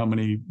office or how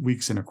many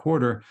weeks in a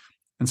quarter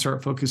and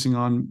start focusing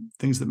on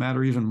things that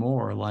matter even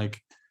more,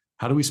 like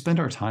how do we spend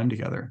our time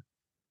together?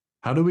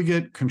 How do we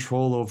get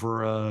control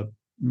over a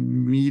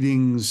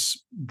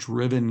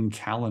meetings-driven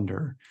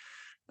calendar?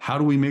 How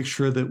do we make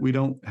sure that we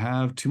don't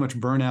have too much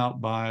burnout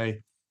by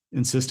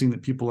insisting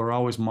that people are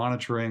always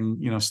monitoring,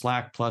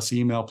 Slack plus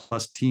email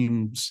plus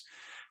Teams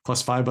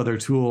plus 5 other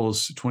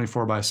tools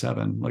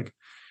 24/7? Like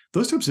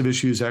those types of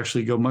issues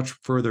actually go much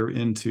further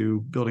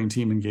into building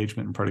team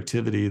engagement and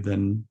productivity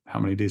than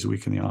how many days a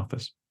week in the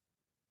office.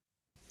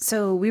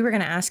 So we were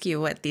going to ask you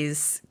what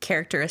these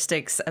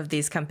characteristics of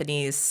these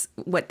companies,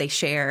 what they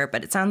share,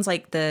 but it sounds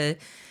like the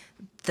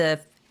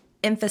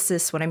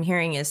emphasis, what I'm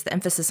hearing is the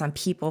emphasis on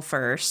people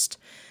first,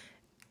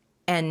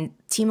 and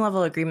team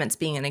level agreements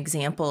being an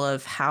example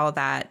of how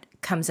that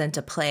comes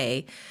into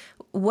play.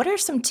 What are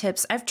some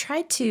tips? I've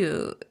tried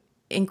to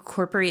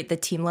incorporate the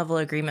team level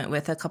agreement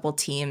with a couple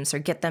teams or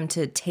get them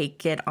to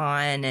take it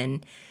on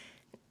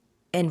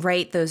and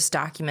write those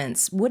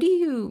documents. What do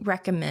you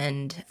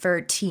recommend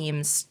for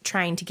teams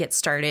trying to get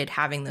started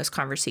having those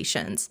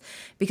conversations?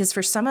 Because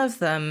for some of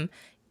them,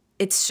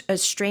 it's a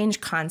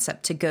strange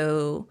concept to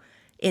go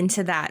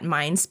into that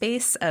mind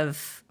space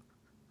of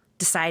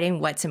deciding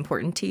what's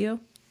important to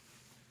you.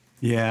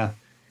 Yeah.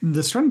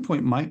 The starting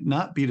point might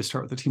not be to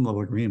start with a team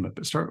level agreement,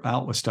 but start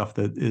out with stuff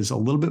that is a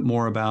little bit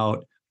more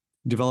about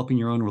developing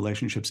your own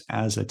relationships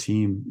as a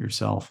team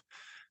yourself.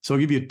 So I'll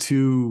give you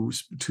two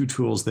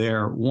tools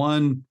there.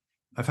 One,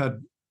 I've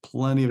had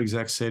plenty of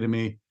execs say to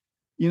me,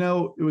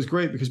 it was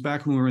great because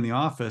back when we were in the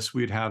office,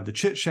 we'd have the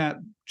chit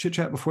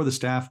chat before the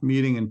staff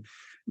meeting. And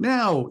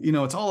now,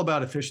 it's all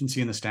about efficiency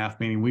in the staff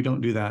meeting. We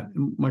don't do that.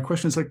 And my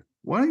question is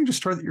why don't you just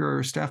start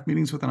your staff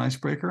meetings with an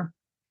icebreaker?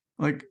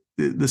 Like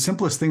the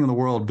simplest thing in the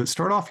world, but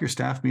start off your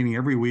staff meeting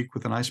every week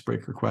with an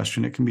icebreaker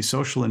question. It can be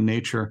social in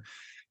nature.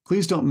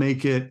 Please don't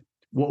make it,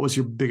 what was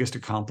your biggest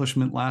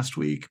accomplishment last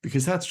week?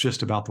 Because that's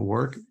just about the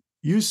work.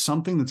 Use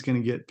something that's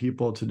going to get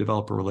people to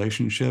develop a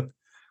relationship.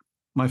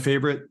 My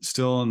favorite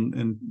still,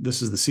 and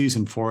this is the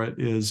season for it,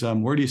 is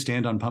where do you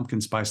stand on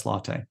pumpkin spice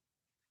latte?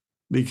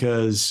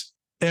 Because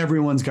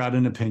everyone's got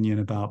an opinion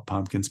about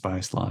pumpkin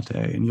spice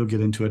latte, and you'll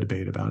get into a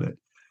debate about it.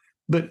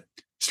 But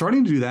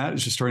starting to do that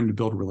is just starting to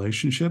build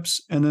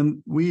relationships. And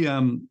then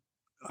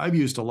I've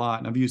used a lot,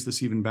 and I've used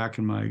this even back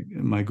in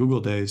my Google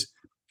days,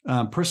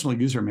 personal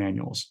user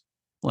manuals.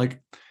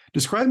 Like,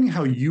 describing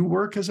how you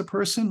work as a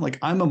person. Like,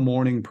 I'm a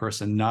morning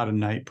person, not a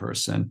night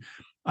person.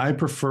 I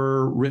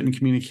prefer written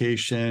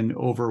communication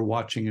over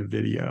watching a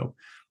video.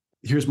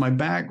 Here's my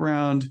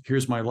background,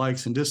 here's my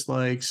likes and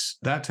dislikes,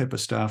 that type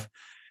of stuff.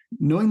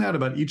 Knowing that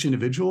about each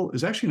individual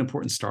is actually an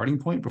important starting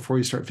point before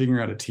you start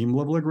figuring out a team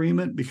level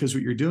agreement, because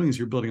what you're doing is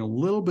you're building a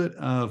little bit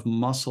of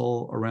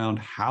muscle around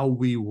how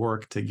we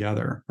work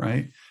together,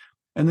 right?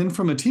 And then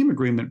from a team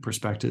agreement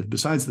perspective,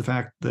 besides the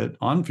fact that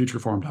on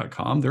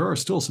futureform.com, there are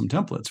still some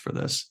templates for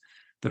this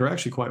that are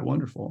actually quite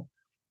wonderful.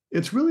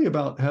 It's really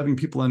about having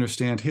people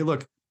understand, hey,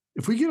 look,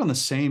 if we get on the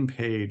same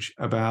page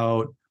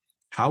about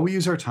how we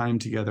use our time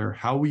together,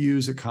 how we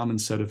use a common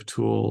set of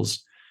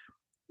tools,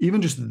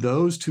 even just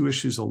those two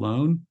issues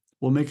alone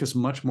will make us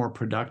much more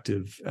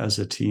productive as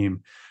a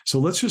team. So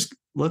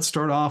let's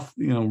start off,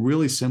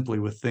 really simply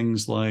with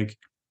things like,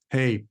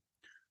 hey,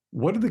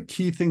 what are the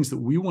key things that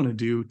we want to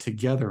do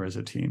together as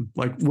a team?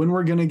 Like, when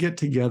we're going to get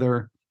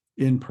together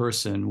in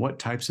person, what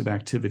types of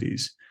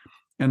activities?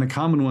 And the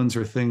common ones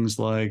are things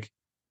like,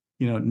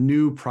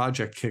 new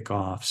project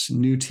kickoffs,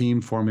 new team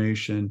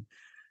formation.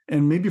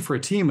 And maybe for a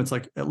team, it's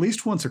like at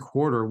least once a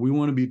quarter, we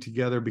want to be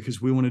together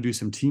because we want to do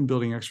some team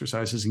building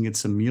exercises and get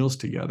some meals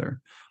together.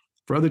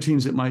 For other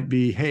teams, it might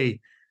be, hey,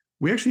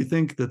 we actually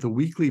think that the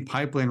weekly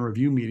pipeline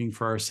review meeting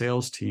for our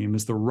sales team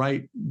is the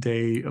right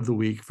day of the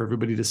week for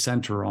everybody to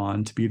center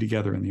on to be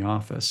together in the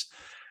office.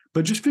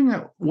 But just figuring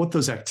out what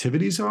those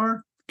activities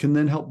are can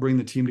then help bring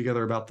the team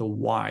together about the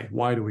why.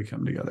 Why do we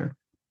come together?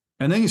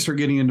 And then you start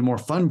getting into more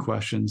fun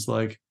questions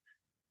like,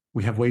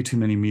 we have way too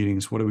many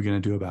meetings. What are we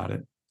going to do about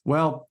it?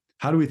 Well,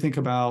 how do we think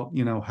about,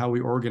 how we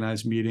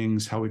organize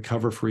meetings, how we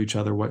cover for each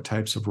other, what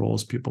types of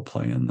roles people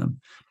play in them?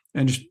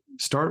 And just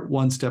start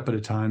one step at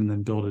a time,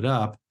 then build it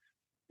up.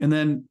 And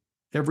then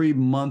every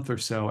month or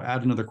so,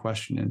 add another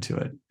question into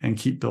it and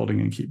keep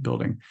building and keep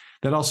building.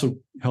 That also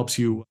helps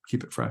you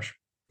keep it fresh.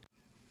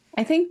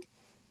 I think,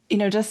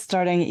 just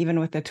starting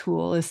even with the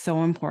tool is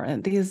so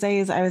important these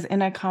days. I was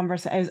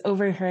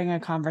overhearing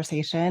a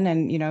conversation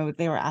and,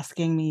 they were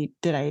asking me,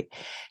 did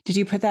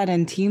you put that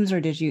in Teams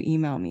or did you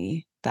email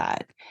me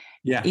that?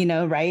 Yeah.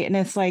 Right. And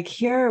it's like,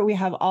 here we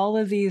have all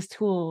of these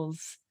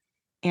tools.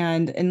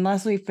 And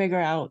unless we figure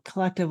out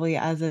collectively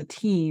as a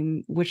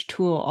team which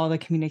tool all the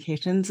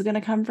communication is going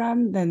to come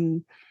from,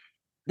 then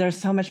there's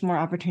so much more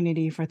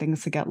opportunity for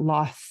things to get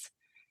lost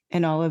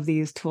in all of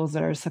these tools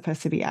that are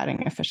supposed to be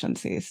adding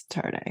efficiencies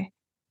to our day.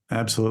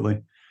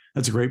 Absolutely.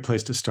 That's a great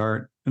place to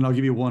start. And I'll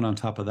give you one on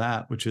top of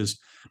that, which is,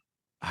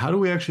 how do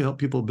we actually help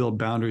people build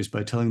boundaries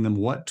by telling them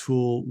what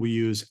tool we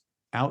use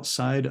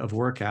outside of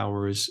work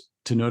hours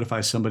to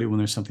notify somebody when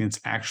there's something that's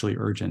actually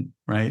urgent,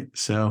 right?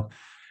 So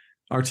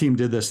our team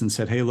did this and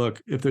said, hey,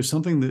 look, if there's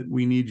something that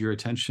we need your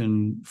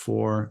attention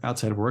for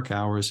outside of work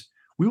hours,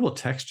 we will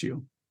text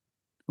you.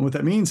 And what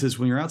that means is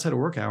when you're outside of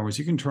work hours,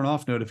 you can turn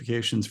off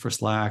notifications for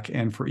Slack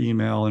and for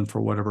email and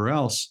for whatever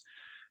else.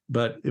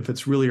 But if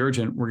it's really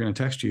urgent, we're going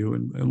to text you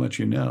and let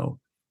you know.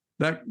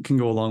 That can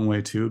go a long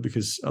way too,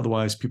 because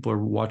otherwise people are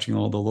watching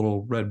all the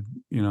little red,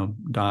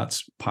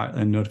 dots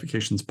and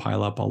notifications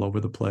pile up all over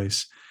the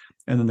place.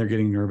 And then they're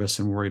getting nervous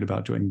and worried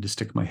about, do I need to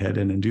stick my head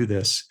in and do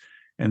this?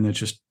 And that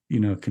just,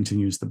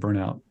 continues the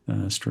burnout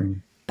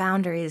string.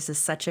 Boundaries is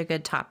such a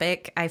good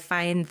topic. I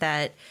find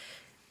that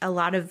a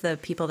lot of the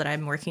people that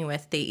I'm working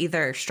with, they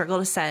either struggle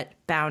to set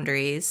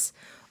boundaries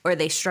or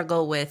they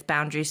struggle with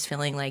boundaries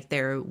feeling like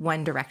they're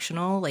one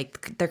directional,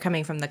 like they're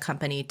coming from the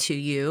company to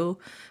you,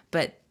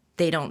 but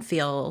they don't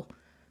feel,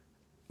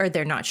 or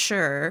they're not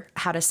sure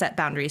how to set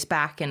boundaries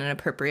back in an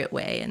appropriate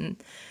way. And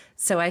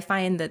so I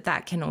find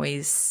that can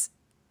always,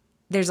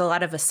 there's a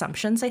lot of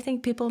assumptions I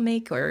think people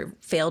make or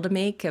fail to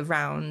make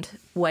around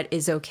what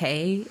is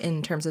okay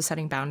in terms of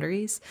setting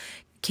boundaries.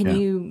 Can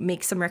you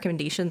make some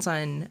recommendations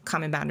on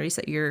common boundaries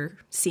that you're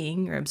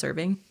seeing or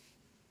observing?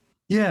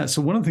 Yeah.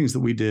 So one of the things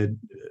that we did,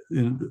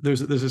 there's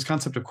this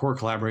concept of core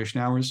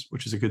collaboration hours,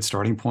 which is a good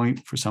starting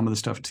point for some of the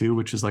stuff too,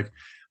 which is like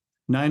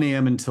 9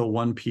 a.m. until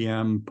 1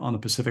 p.m. on the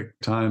Pacific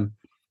time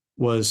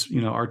was,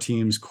 our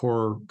team's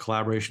core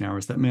collaboration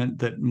hours. That meant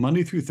that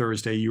Monday through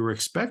Thursday, you were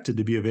expected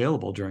to be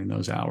available during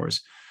those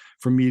hours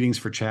for meetings,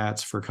 for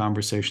chats, for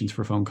conversations,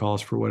 for phone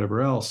calls, for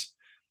whatever else.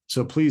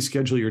 So please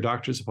schedule your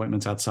doctor's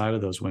appointments outside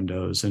of those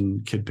windows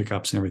and kid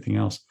pickups and everything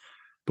else.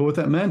 But what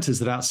that meant is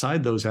that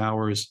outside those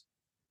hours,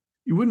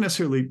 you wouldn't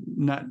necessarily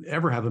not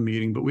ever have a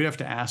meeting, but we'd have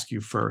to ask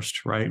you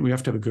first, right? We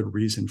have to have a good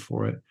reason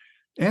for it.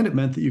 And it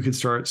meant that you could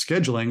start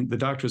scheduling the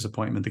doctor's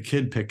appointment, the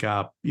kid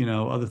pickup,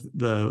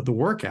 the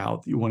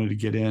workout that you wanted to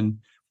get in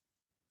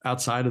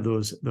outside of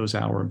those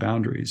hour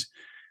boundaries.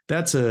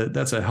 That's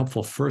a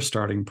helpful first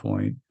starting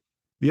point.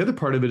 The other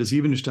part of it is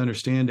even just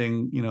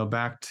understanding,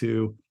 back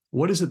to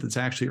what is it that's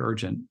actually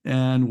urgent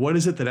and what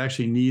is it that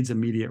actually needs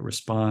immediate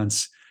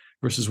response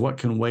versus what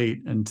can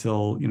wait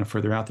until,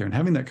 further out there. And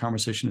having that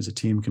conversation as a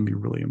team can be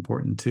really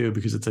important too,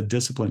 because it's a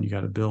discipline you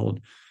got to build.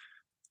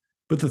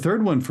 But the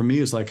third one for me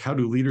is like, how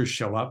do leaders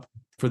show up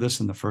for this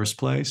in the first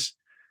place?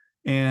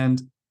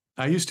 And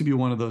I used to be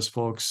one of those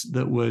folks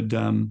that would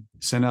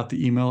send out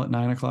the email at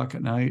 9 o'clock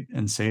at night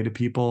and say to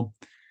people,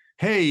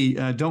 hey,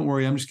 don't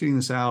worry, I'm just getting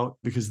this out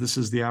because this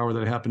is the hour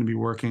that I happen to be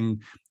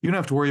working. You don't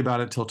have to worry about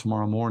it till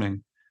tomorrow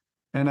morning.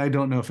 And I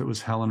don't know if it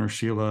was Helen or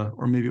Sheila,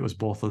 or maybe it was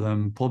both of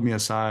them, pulled me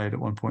aside at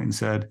one point and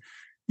said,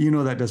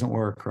 that doesn't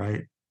work,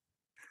 right?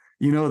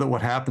 You know that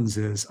what happens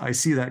is I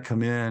see that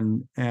come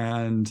in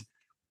and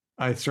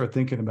I start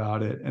thinking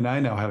about it, and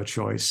I now have a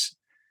choice.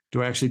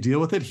 Do I actually deal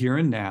with it here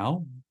and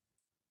now?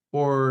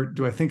 Or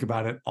do I think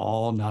about it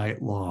all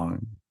night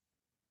long?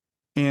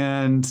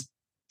 And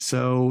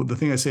so the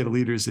thing I say to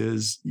leaders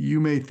is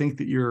you may think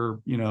that you're,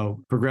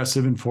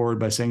 progressive and forward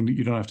by saying that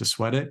you don't have to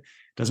sweat it. It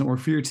doesn't work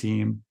for your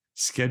team.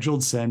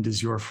 Scheduled send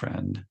is your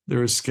friend.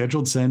 There is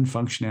scheduled send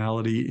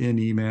functionality in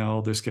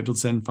email. There's scheduled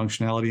send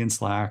functionality in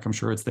Slack. I'm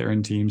sure it's there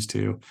in Teams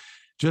too.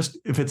 Just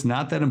if it's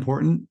not that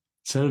important,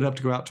 set it up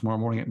to go out tomorrow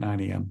morning at 9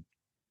 a.m.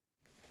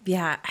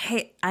 Yeah,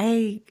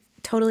 I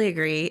totally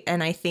agree.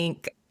 And I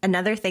think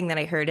another thing that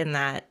I heard in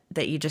that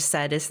you just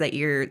said is that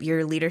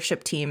your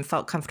leadership team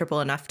felt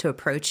comfortable enough to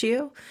approach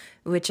you,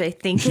 which I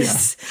think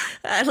is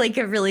like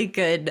a really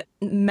good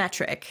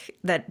metric,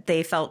 that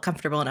they felt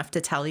comfortable enough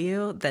to tell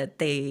you that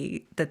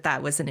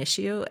that was an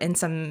issue. In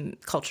some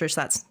cultures,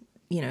 that's,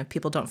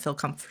 people don't feel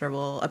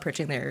comfortable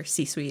approaching their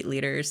C-suite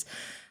leaders.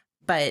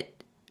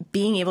 But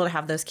being able to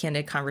have those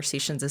candid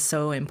conversations is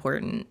so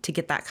important to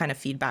get that kind of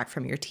feedback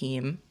from your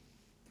team.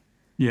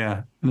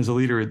 Yeah. And as a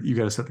leader, you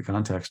got to set the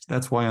context.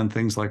 That's why on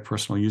things like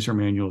personal user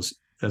manuals,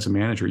 as a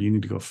manager, you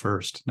need to go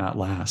first, not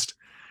last,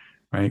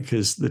 right?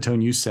 Because the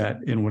tone you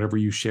set in whatever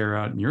you share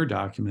out in your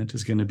document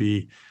is going to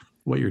be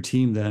what your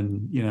team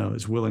then,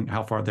 is willing,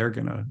 how far they're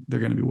going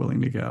to be willing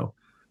to go.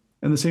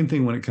 And the same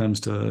thing when it comes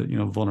to,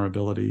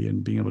 vulnerability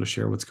and being able to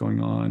share what's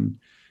going on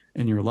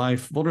in your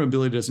life.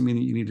 Vulnerability doesn't mean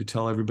that you need to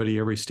tell everybody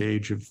every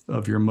stage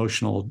of your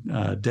emotional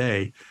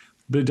day,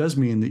 but it does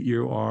mean that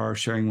you are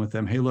sharing with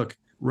them, hey, look,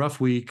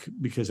 rough week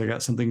because I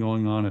got something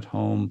going on at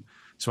home,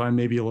 so I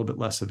may be a little bit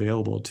less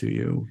available to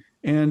you.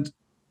 And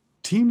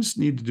teams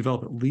need to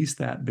develop at least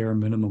that bare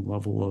minimum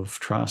level of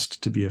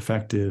trust to be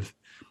effective,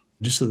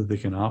 just so that they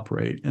can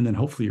operate. And then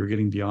hopefully you're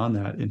getting beyond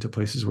that into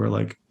places where,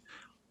 like,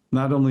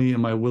 not only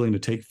am I willing to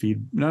take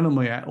not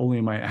only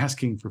am I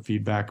asking for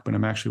feedback, but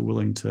I'm actually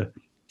willing to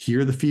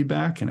hear the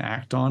feedback and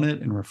act on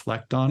it and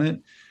reflect on it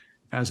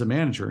as a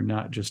manager,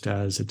 not just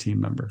as a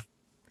team member.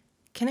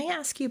 Can I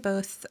ask you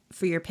both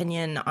for your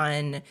opinion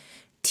on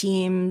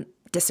team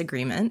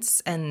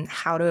disagreements and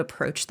how to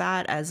approach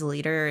that as a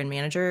leader and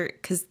manager?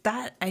 Because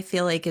that, I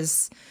feel like,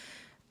 is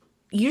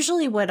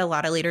usually what a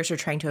lot of leaders are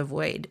trying to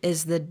avoid,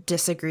 is the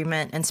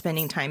disagreement and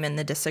spending time in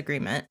the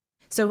disagreement.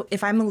 So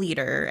if I'm a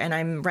leader and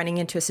I'm running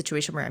into a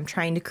situation where I'm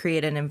trying to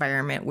create an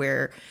environment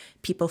where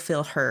people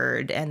feel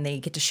heard and they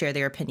get to share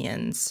their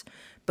opinions,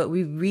 but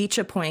we reach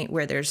a point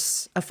where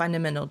there's a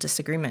fundamental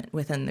disagreement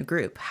within the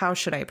group, how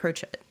should I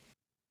approach it?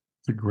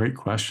 It's a great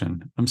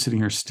question. I'm sitting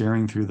here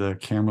staring through the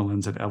camera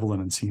lens at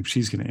Evelyn and seeing if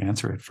she's going to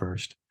answer it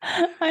first.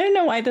 I don't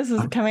know why this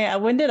is coming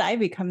out. When did I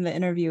become the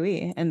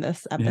interviewee in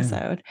this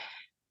episode?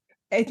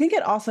 Yeah. I think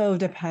it also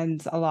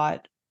depends a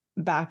lot,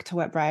 back to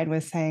what Brian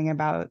was saying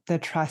about the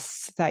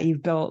trust that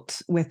you've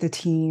built with the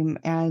team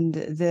and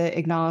the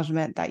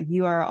acknowledgement that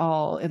you are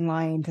all in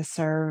line to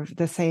serve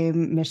the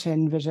same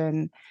mission,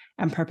 vision,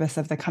 and purpose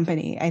of the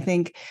company. I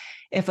think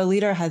if a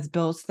leader has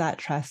built that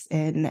trust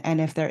in,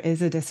 and if there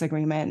is a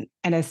disagreement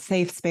and a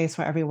safe space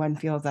where everyone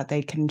feels that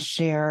they can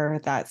share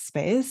that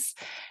space,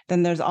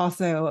 then there's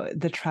also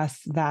the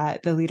trust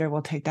that the leader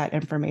will take that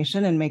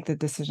information and make the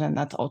decision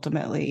that's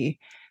ultimately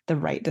the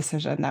right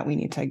decision that we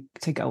need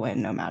to go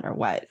in no matter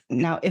what.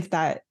 Now, if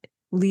that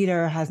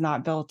leader has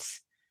not built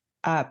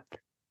up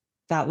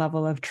that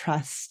level of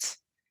trust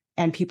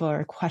and people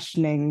are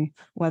questioning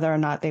whether or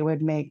not they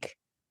would make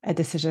a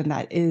decision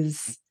that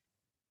is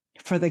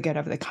for the good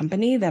of the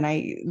company,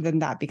 then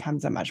that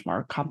becomes a much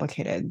more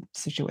complicated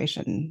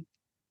situation.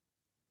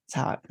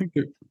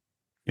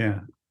 Yeah,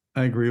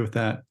 I agree with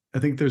that. I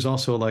think there's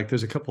also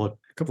there's a couple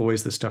of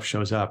ways this stuff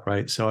shows up,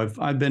 right? So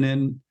I've been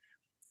in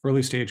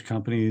early stage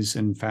companies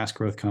and fast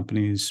growth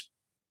companies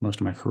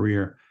most of my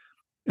career.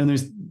 And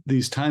there's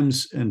these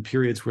times and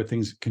periods where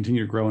things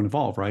continue to grow and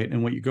evolve, right?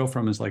 And what you go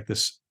from is like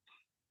this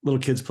little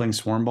kids playing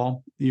swarm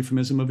ball, the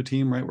euphemism of a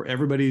team, right? Where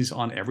everybody's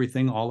on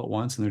everything all at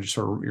once and they're just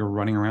sort of, you're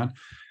running around,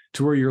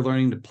 to where you're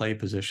learning to play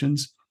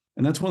positions.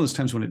 And that's one of those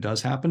times when it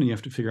does happen and you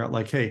have to figure out,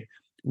 like, hey,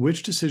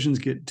 which decisions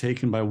get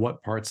taken by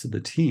what parts of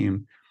the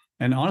team?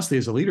 And honestly,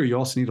 as a leader, you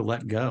also need to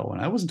let go. And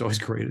I wasn't always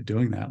great at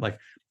doing that. Like,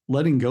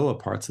 letting go of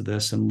parts of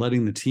this and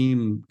letting the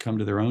team come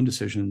to their own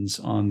decisions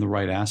on the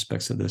right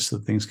aspects of this so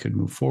that things could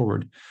move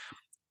forward.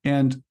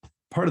 And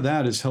part of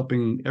that is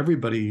helping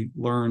everybody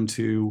learn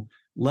to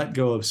let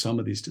go of some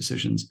of these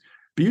decisions.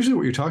 But usually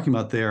what you're talking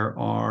about there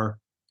are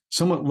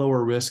somewhat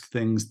lower risk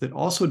things that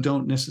also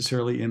don't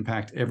necessarily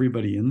impact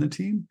everybody in the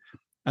team.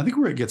 I think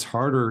where it gets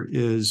harder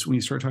is when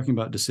you start talking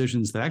about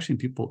decisions that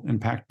actually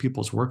impact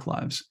people's work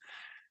lives,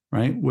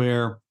 right?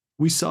 Where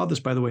we saw this,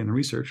 by the way, in the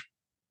research,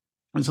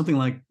 and something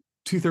like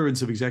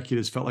 2/3 of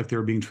executives felt like they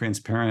were being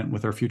transparent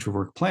with their future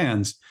work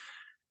plans.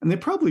 And they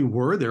probably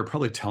were. They were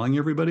probably telling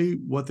everybody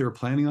what they were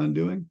planning on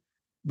doing.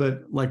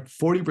 But like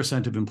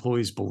 40% of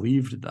employees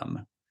believed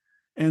them.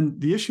 And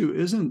the issue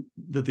isn't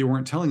that they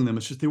weren't telling them,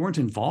 it's just they weren't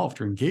involved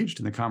or engaged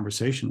in the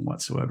conversation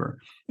whatsoever.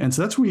 And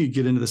so that's where you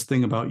get into this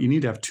thing about you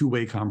need to have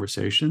two-way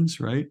conversations,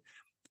 right?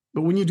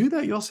 But when you do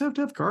that, you also have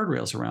to have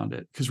guardrails around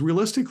it, because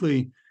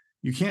realistically,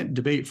 you can't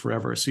debate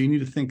forever. So you need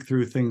to think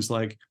through things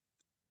like,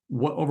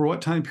 over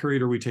what time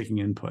period are we taking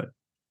input?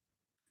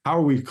 How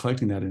are we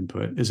collecting that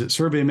input? Is it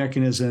survey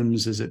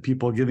mechanisms? Is it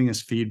people giving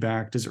us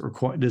feedback? Does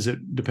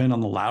it depend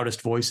on the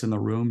loudest voice in the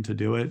room to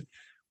do it?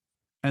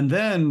 And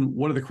then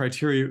what are the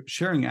criteria,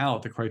 sharing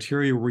out the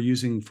criteria we're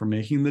using for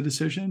making the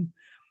decision?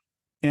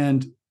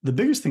 And the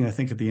biggest thing I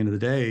think at the end of the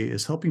day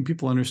is helping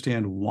people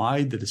understand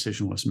why the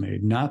decision was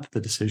made, not that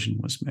the decision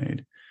was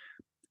made.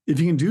 If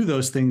you can do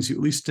those things, you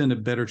at least stand a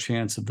better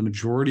chance of the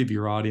majority of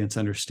your audience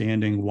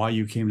understanding why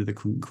you came to the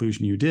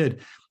conclusion you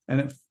did. And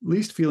at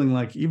least feeling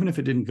like even if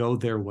it didn't go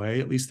their way,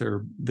 at least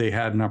they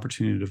had an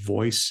opportunity to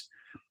voice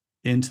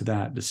into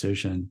that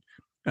decision,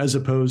 as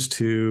opposed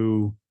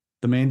to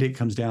the mandate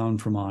comes down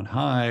from on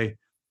high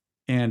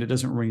and it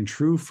doesn't ring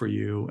true for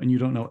you and you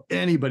don't know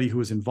anybody who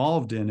was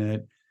involved in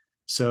it.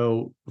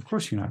 So of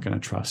course you're not going to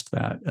trust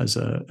that as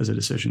a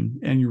decision,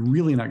 and you're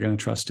really not going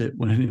to trust it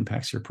when it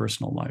impacts your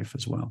personal life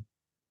as well.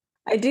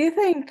 I do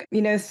think,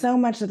 so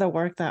much of the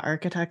work that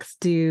architects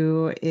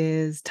do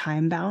is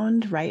time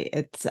bound, right?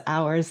 It's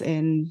hours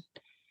in,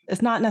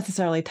 it's not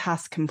necessarily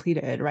task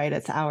completed, right?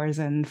 It's hours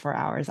in for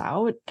hours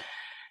out.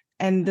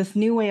 And this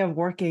new way of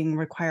working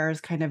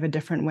requires kind of a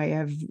different way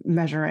of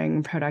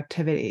measuring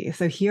productivity.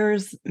 So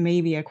here's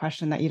maybe a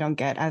question that you don't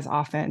get as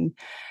often.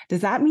 Does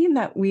that mean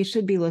that we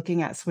should be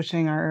looking at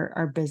switching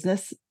our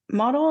business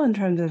model in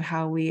terms of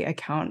how we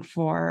account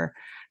for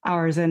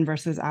hours in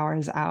versus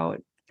hours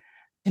out,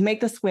 to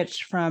make the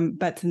switch from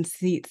butts and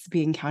seats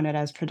being counted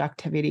as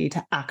productivity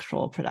to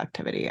actual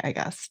productivity, I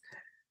guess?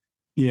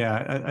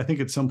 Yeah, I think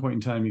at some point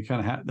in time, you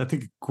kind of have, I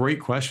think, great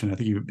question. I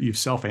think you've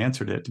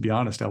self-answered it, to be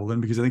honest,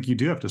 Evelyn, because I think you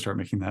do have to start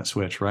making that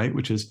switch, right?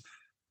 Which is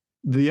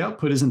the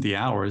output isn't the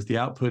hours. The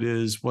output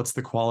is what's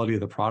the quality of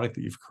the product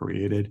that you've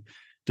created?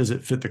 Does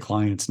it fit the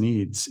client's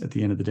needs at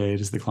the end of the day?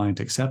 Does the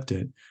client accept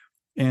it?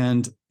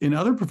 And in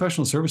other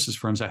professional services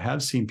firms, I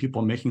have seen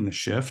people making the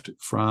shift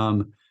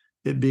from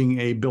it being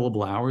a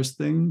billable hours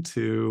thing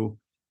to,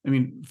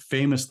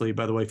 famously,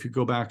 by the way, if you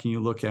go back and you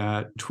look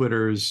at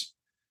Twitter's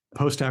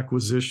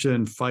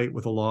post-acquisition fight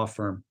with a law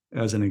firm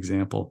as an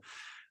example,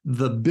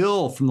 the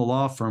bill from the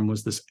law firm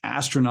was this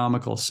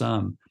astronomical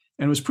sum.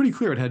 And it was pretty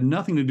clear it had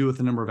nothing to do with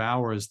the number of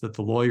hours that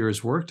the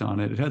lawyers worked on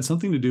it. It had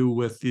something to do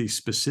with the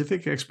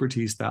specific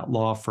expertise that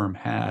law firm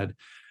had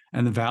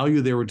and the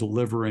value they were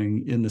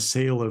delivering in the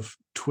sale of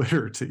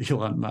Twitter to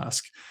Elon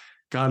Musk.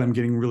 God, I'm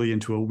getting really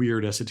into a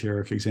weird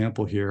esoteric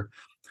example here.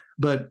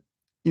 But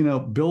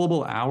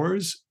billable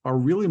hours are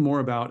really more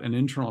about an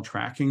internal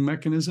tracking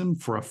mechanism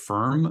for a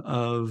firm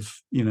of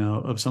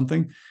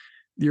something.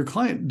 Your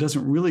client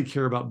doesn't really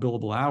care about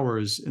billable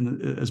hours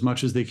as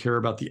much as they care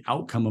about the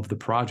outcome of the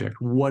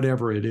project,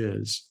 whatever it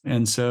is.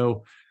 And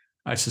so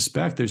I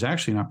suspect there's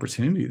actually an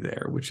opportunity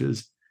there, which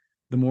is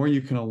the more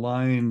you can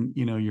align,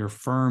 your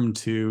firm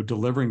to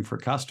delivering for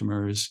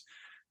customers,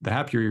 the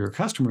happier your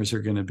customers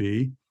are going to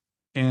be.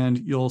 And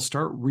you'll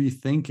start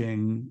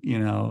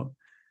rethinking,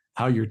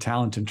 how your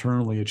talent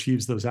internally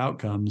achieves those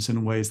outcomes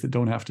in ways that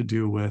don't have to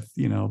do with,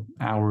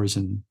 hours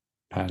and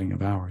padding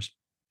of hours.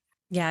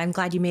 Yeah, I'm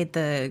glad you made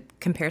the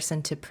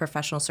comparison to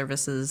professional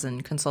services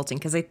and consulting,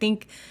 because I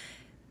think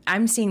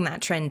I'm seeing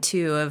that trend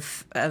too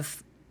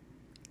of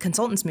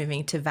consultants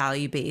moving to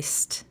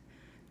value-based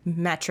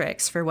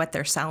metrics for what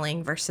they're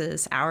selling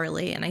versus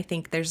hourly. And I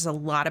think there's a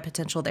lot of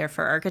potential there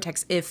for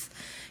architects if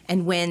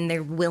and when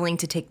they're willing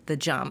to take the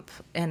jump.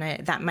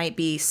 And that might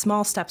be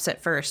small steps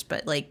at first,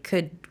 but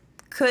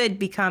could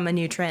become a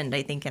new trend,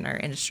 I think, in our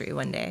industry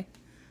one day.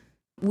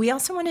 We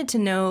also wanted to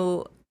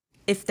know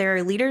if there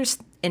are leaders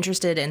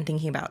interested in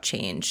thinking about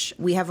change.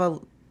 We have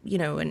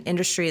an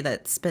industry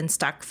that's been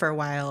stuck for a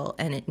while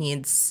and it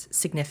needs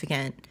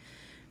significant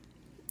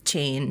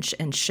change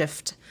and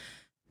shift.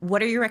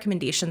 What are your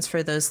recommendations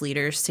for those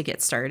leaders to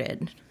get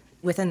started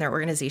within their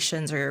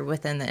organizations or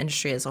within the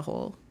industry as a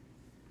whole?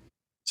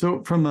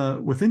 So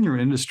from within your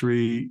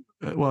industry,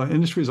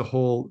 industry as a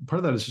whole, part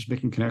of that is just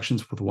making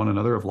connections with one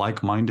another of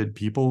like-minded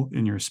people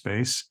in your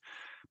space.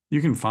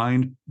 You can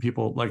find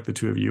people like the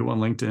two of you on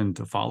LinkedIn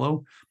to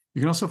follow.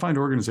 You can also find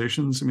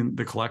organizations.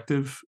 The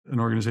Collective, an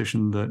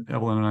organization that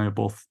Evelyn and I have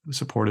both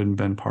supported and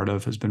been part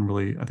of, has been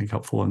really, I think,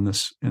 helpful in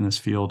this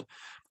field.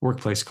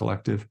 Workplace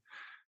Collective.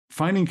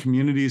 Finding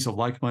communities of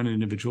like-minded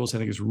individuals, I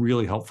think, is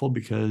really helpful,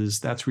 because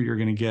that's where you're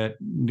going to get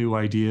new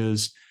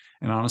ideas.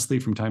 And honestly,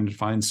 from time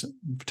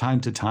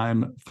to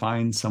time,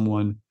 find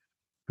someone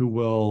who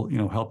will,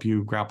 help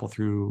you grapple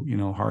through,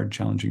 hard,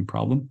 challenging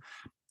problem.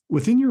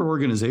 Within your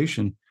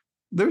organization,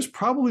 there's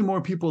probably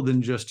more people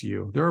than just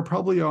you. There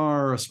probably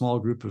are a small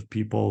group of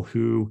people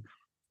who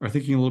are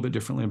thinking a little bit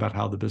differently about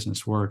how the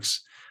business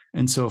works.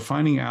 And so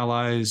finding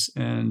allies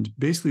and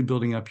basically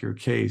building up your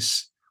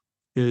case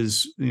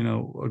is,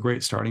 a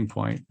great starting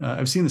point.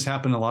 I've seen this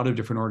happen in a lot of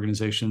different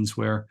organizations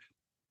where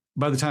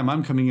by the time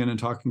I'm coming in and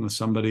talking with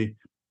somebody,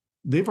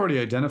 they've already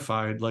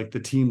identified like the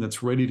team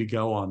that's ready to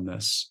go on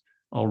this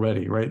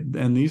already, right?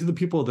 And these are the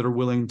people that are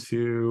willing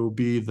to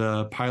be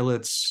the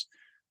pilots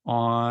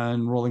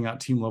on rolling out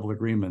team level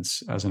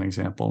agreements, as an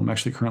example. I'm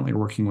actually currently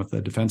working with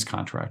a defense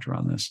contractor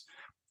on this.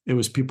 It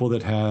was people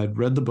that had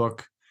read the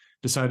book,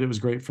 decided it was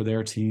great for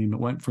their team. It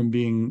went from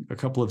being a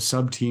couple of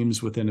sub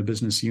teams within a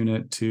business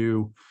unit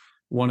to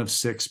one of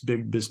 6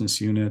 big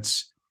business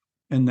units.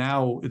 And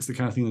now it's the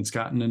kind of thing that's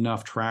gotten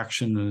enough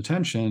traction and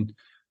attention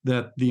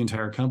that the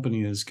entire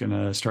company is going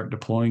to start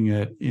deploying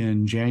it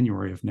in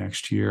January of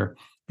next year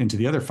into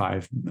the other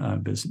 5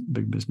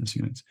 big business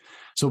units.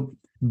 So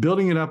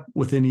building it up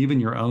within even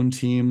your own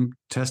team,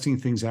 testing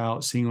things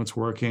out, seeing what's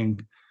working,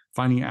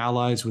 finding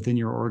allies within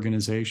your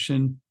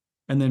organization,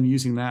 and then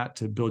using that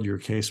to build your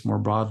case more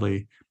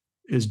broadly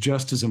is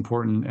just as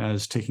important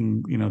as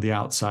taking, the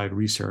outside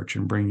research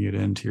and bringing it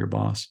into your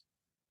boss.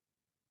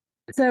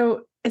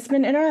 So it's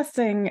been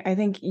interesting. I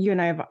think you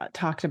and I have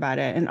talked about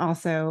it, and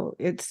also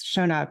it's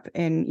shown up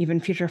in even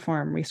future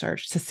form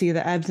research to see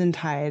the ebbs and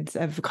tides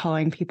of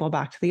calling people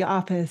back to the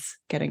office,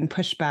 getting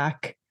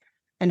pushback,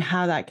 and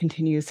how that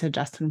continues to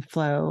adjust and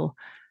flow.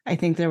 I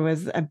think there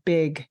was a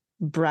big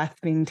breath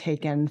being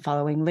taken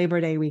following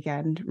Labor Day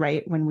weekend,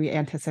 right? When we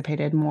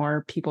anticipated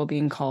more people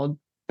being called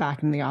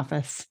back in the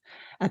office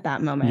at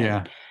that moment.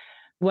 Yeah.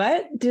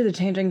 What do the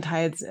changing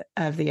tides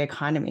of the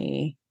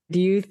economy,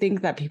 do you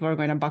think that people are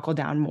going to buckle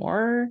down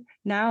more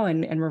now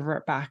and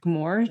revert back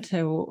more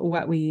to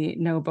what we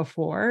know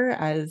before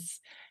as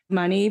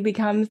money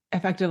becomes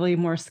effectively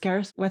more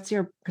scarce? What's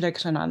your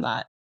prediction on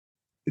that?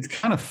 It's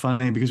kind of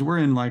funny because we're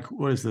in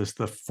what is this,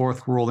 the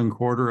 4th rolling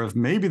quarter of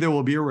maybe there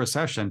will be a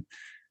recession,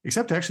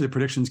 except actually the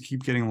predictions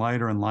keep getting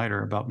lighter and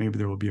lighter about maybe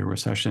there will be a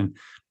recession.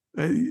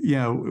 What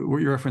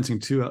you're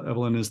referencing to,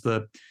 Evelyn, is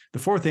the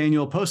 4th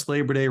annual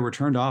post-Labor Day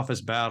return to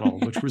office battle,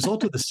 which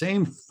resulted the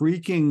same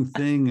freaking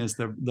thing as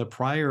the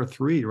prior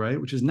 3,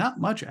 right? Which is not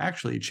much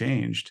actually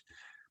changed.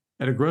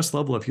 At a gross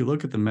level, if you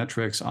look at the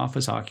metrics,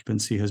 office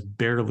occupancy has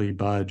barely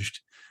budged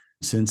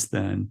since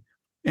then.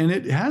 And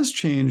it has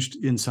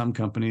changed in some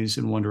companies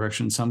in one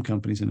direction, some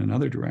companies in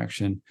another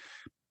direction.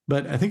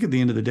 But I think at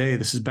the end of the day,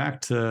 this is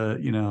back to,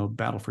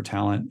 battle for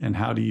talent and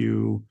how do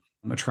you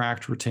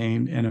attract,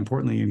 retain, and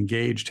importantly,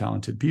 engage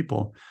talented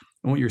people.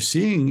 And what you're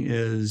seeing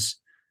is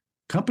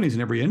companies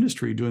in every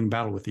industry doing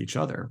battle with each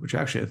other, which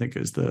actually I think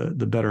is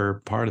the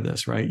better part of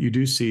this, right? You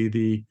do see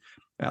the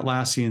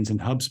Atlassians and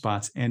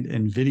HubSpots and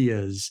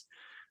NVIDIAs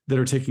that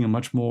are taking a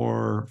much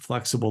more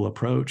flexible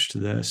approach to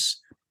this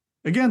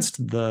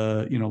against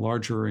the,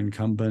 larger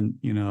incumbent,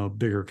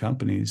 bigger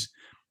companies.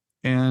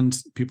 And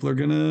people are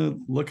going to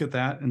look at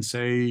that and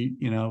say,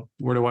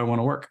 where do I want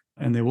to work?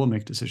 And they will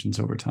make decisions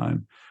over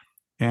time.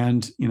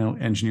 And,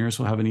 engineers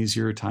will have an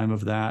easier time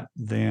of that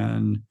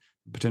than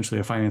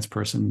potentially a finance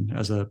person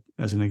as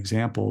an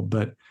example.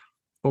 But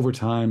over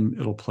time,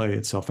 it'll play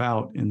itself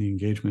out in the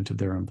engagement of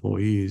their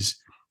employees.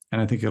 And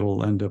I think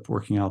it'll end up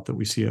working out that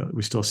we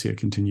still see a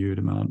continued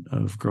amount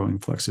of growing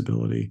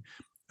flexibility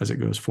as it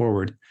goes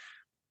forward.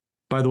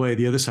 By the way,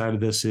 the other side of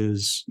this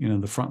is,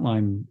 the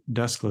frontline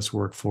deskless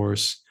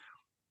workforce,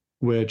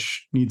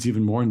 which needs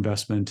even more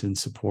investment and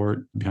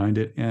support behind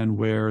it, and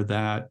where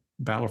that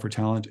battle for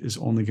talent is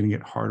only going to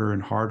get harder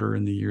and harder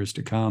in the years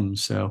to come.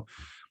 So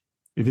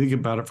if you think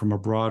about it from a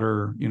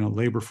broader,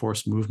 labor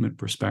force movement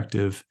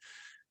perspective,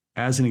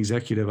 as an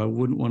executive, I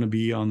wouldn't want to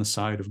be on the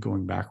side of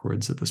going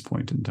backwards at this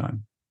point in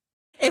time.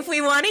 If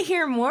we want to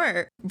hear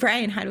more,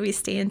 Brian, how do we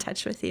stay in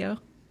touch with you?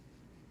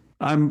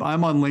 I'm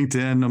on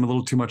LinkedIn. I'm a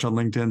little too much on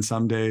LinkedIn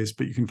some days,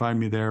 but you can find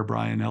me there,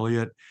 Brian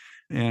Elliott,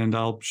 and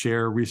I'll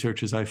share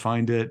research as I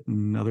find it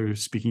and other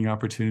speaking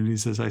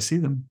opportunities as I see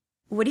them.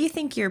 What do you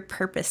think your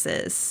purpose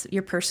is,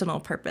 your personal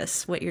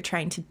purpose, what you're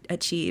trying to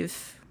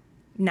achieve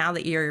now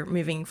that you're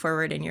moving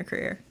forward in your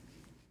career?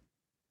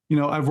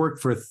 I've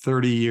worked for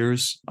 30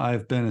 years.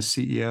 I've been a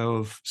CEO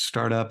of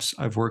startups.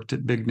 I've worked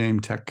at big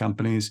name tech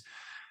companies.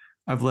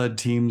 I've led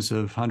teams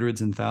of hundreds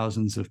and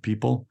thousands of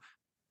people.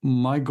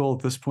 My goal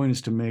at this point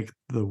is to make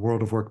the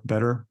world of work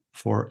better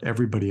for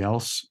everybody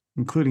else,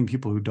 including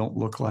people who don't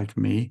look like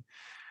me.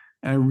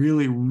 And I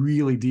really,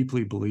 really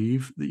deeply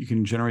believe that you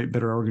can generate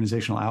better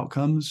organizational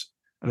outcomes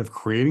out of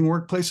creating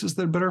workplaces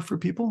that are better for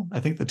people. I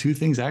think the two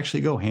things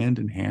actually go hand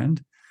in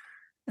hand.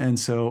 And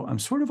so I'm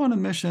sort of on a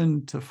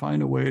mission to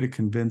find a way to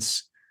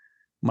convince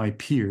my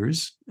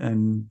peers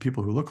and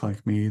people who look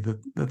like me that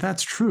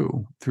that's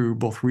true through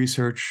both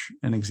research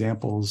and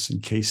examples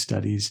and case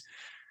studies.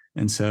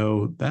 And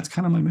so that's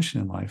kind of my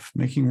mission in life,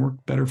 making work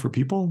better for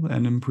people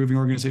and improving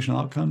organizational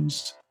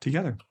outcomes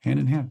together, hand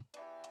in hand.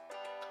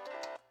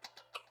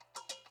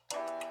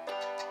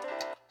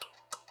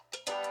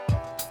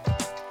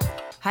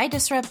 Hi,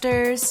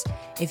 Disruptors.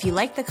 If you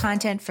like the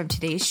content from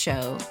today's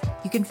show,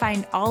 you can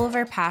find all of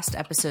our past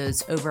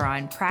episodes over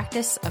on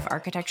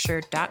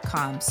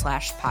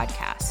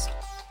practiceofarchitecture.com/podcast.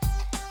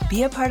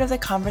 Be a part of the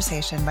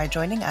conversation by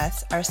joining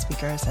us, our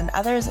speakers, and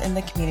others in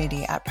the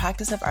community at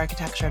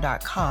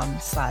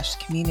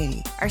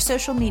practiceofarchitecture.com/community. Our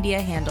social media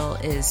handle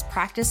is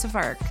Practice of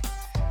Arch.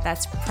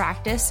 That's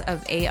Practice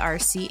of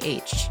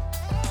ARCH.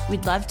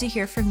 We'd love to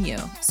hear from you,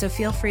 so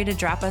feel free to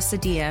drop us a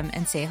DM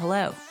and say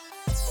hello.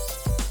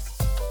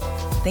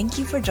 Thank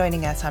you for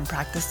joining us on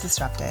Practice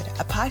Disrupted,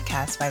 a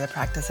podcast by the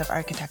Practice of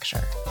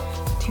Architecture.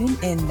 Tune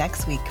in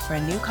next week for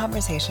a new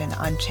conversation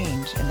on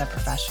change in the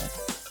profession.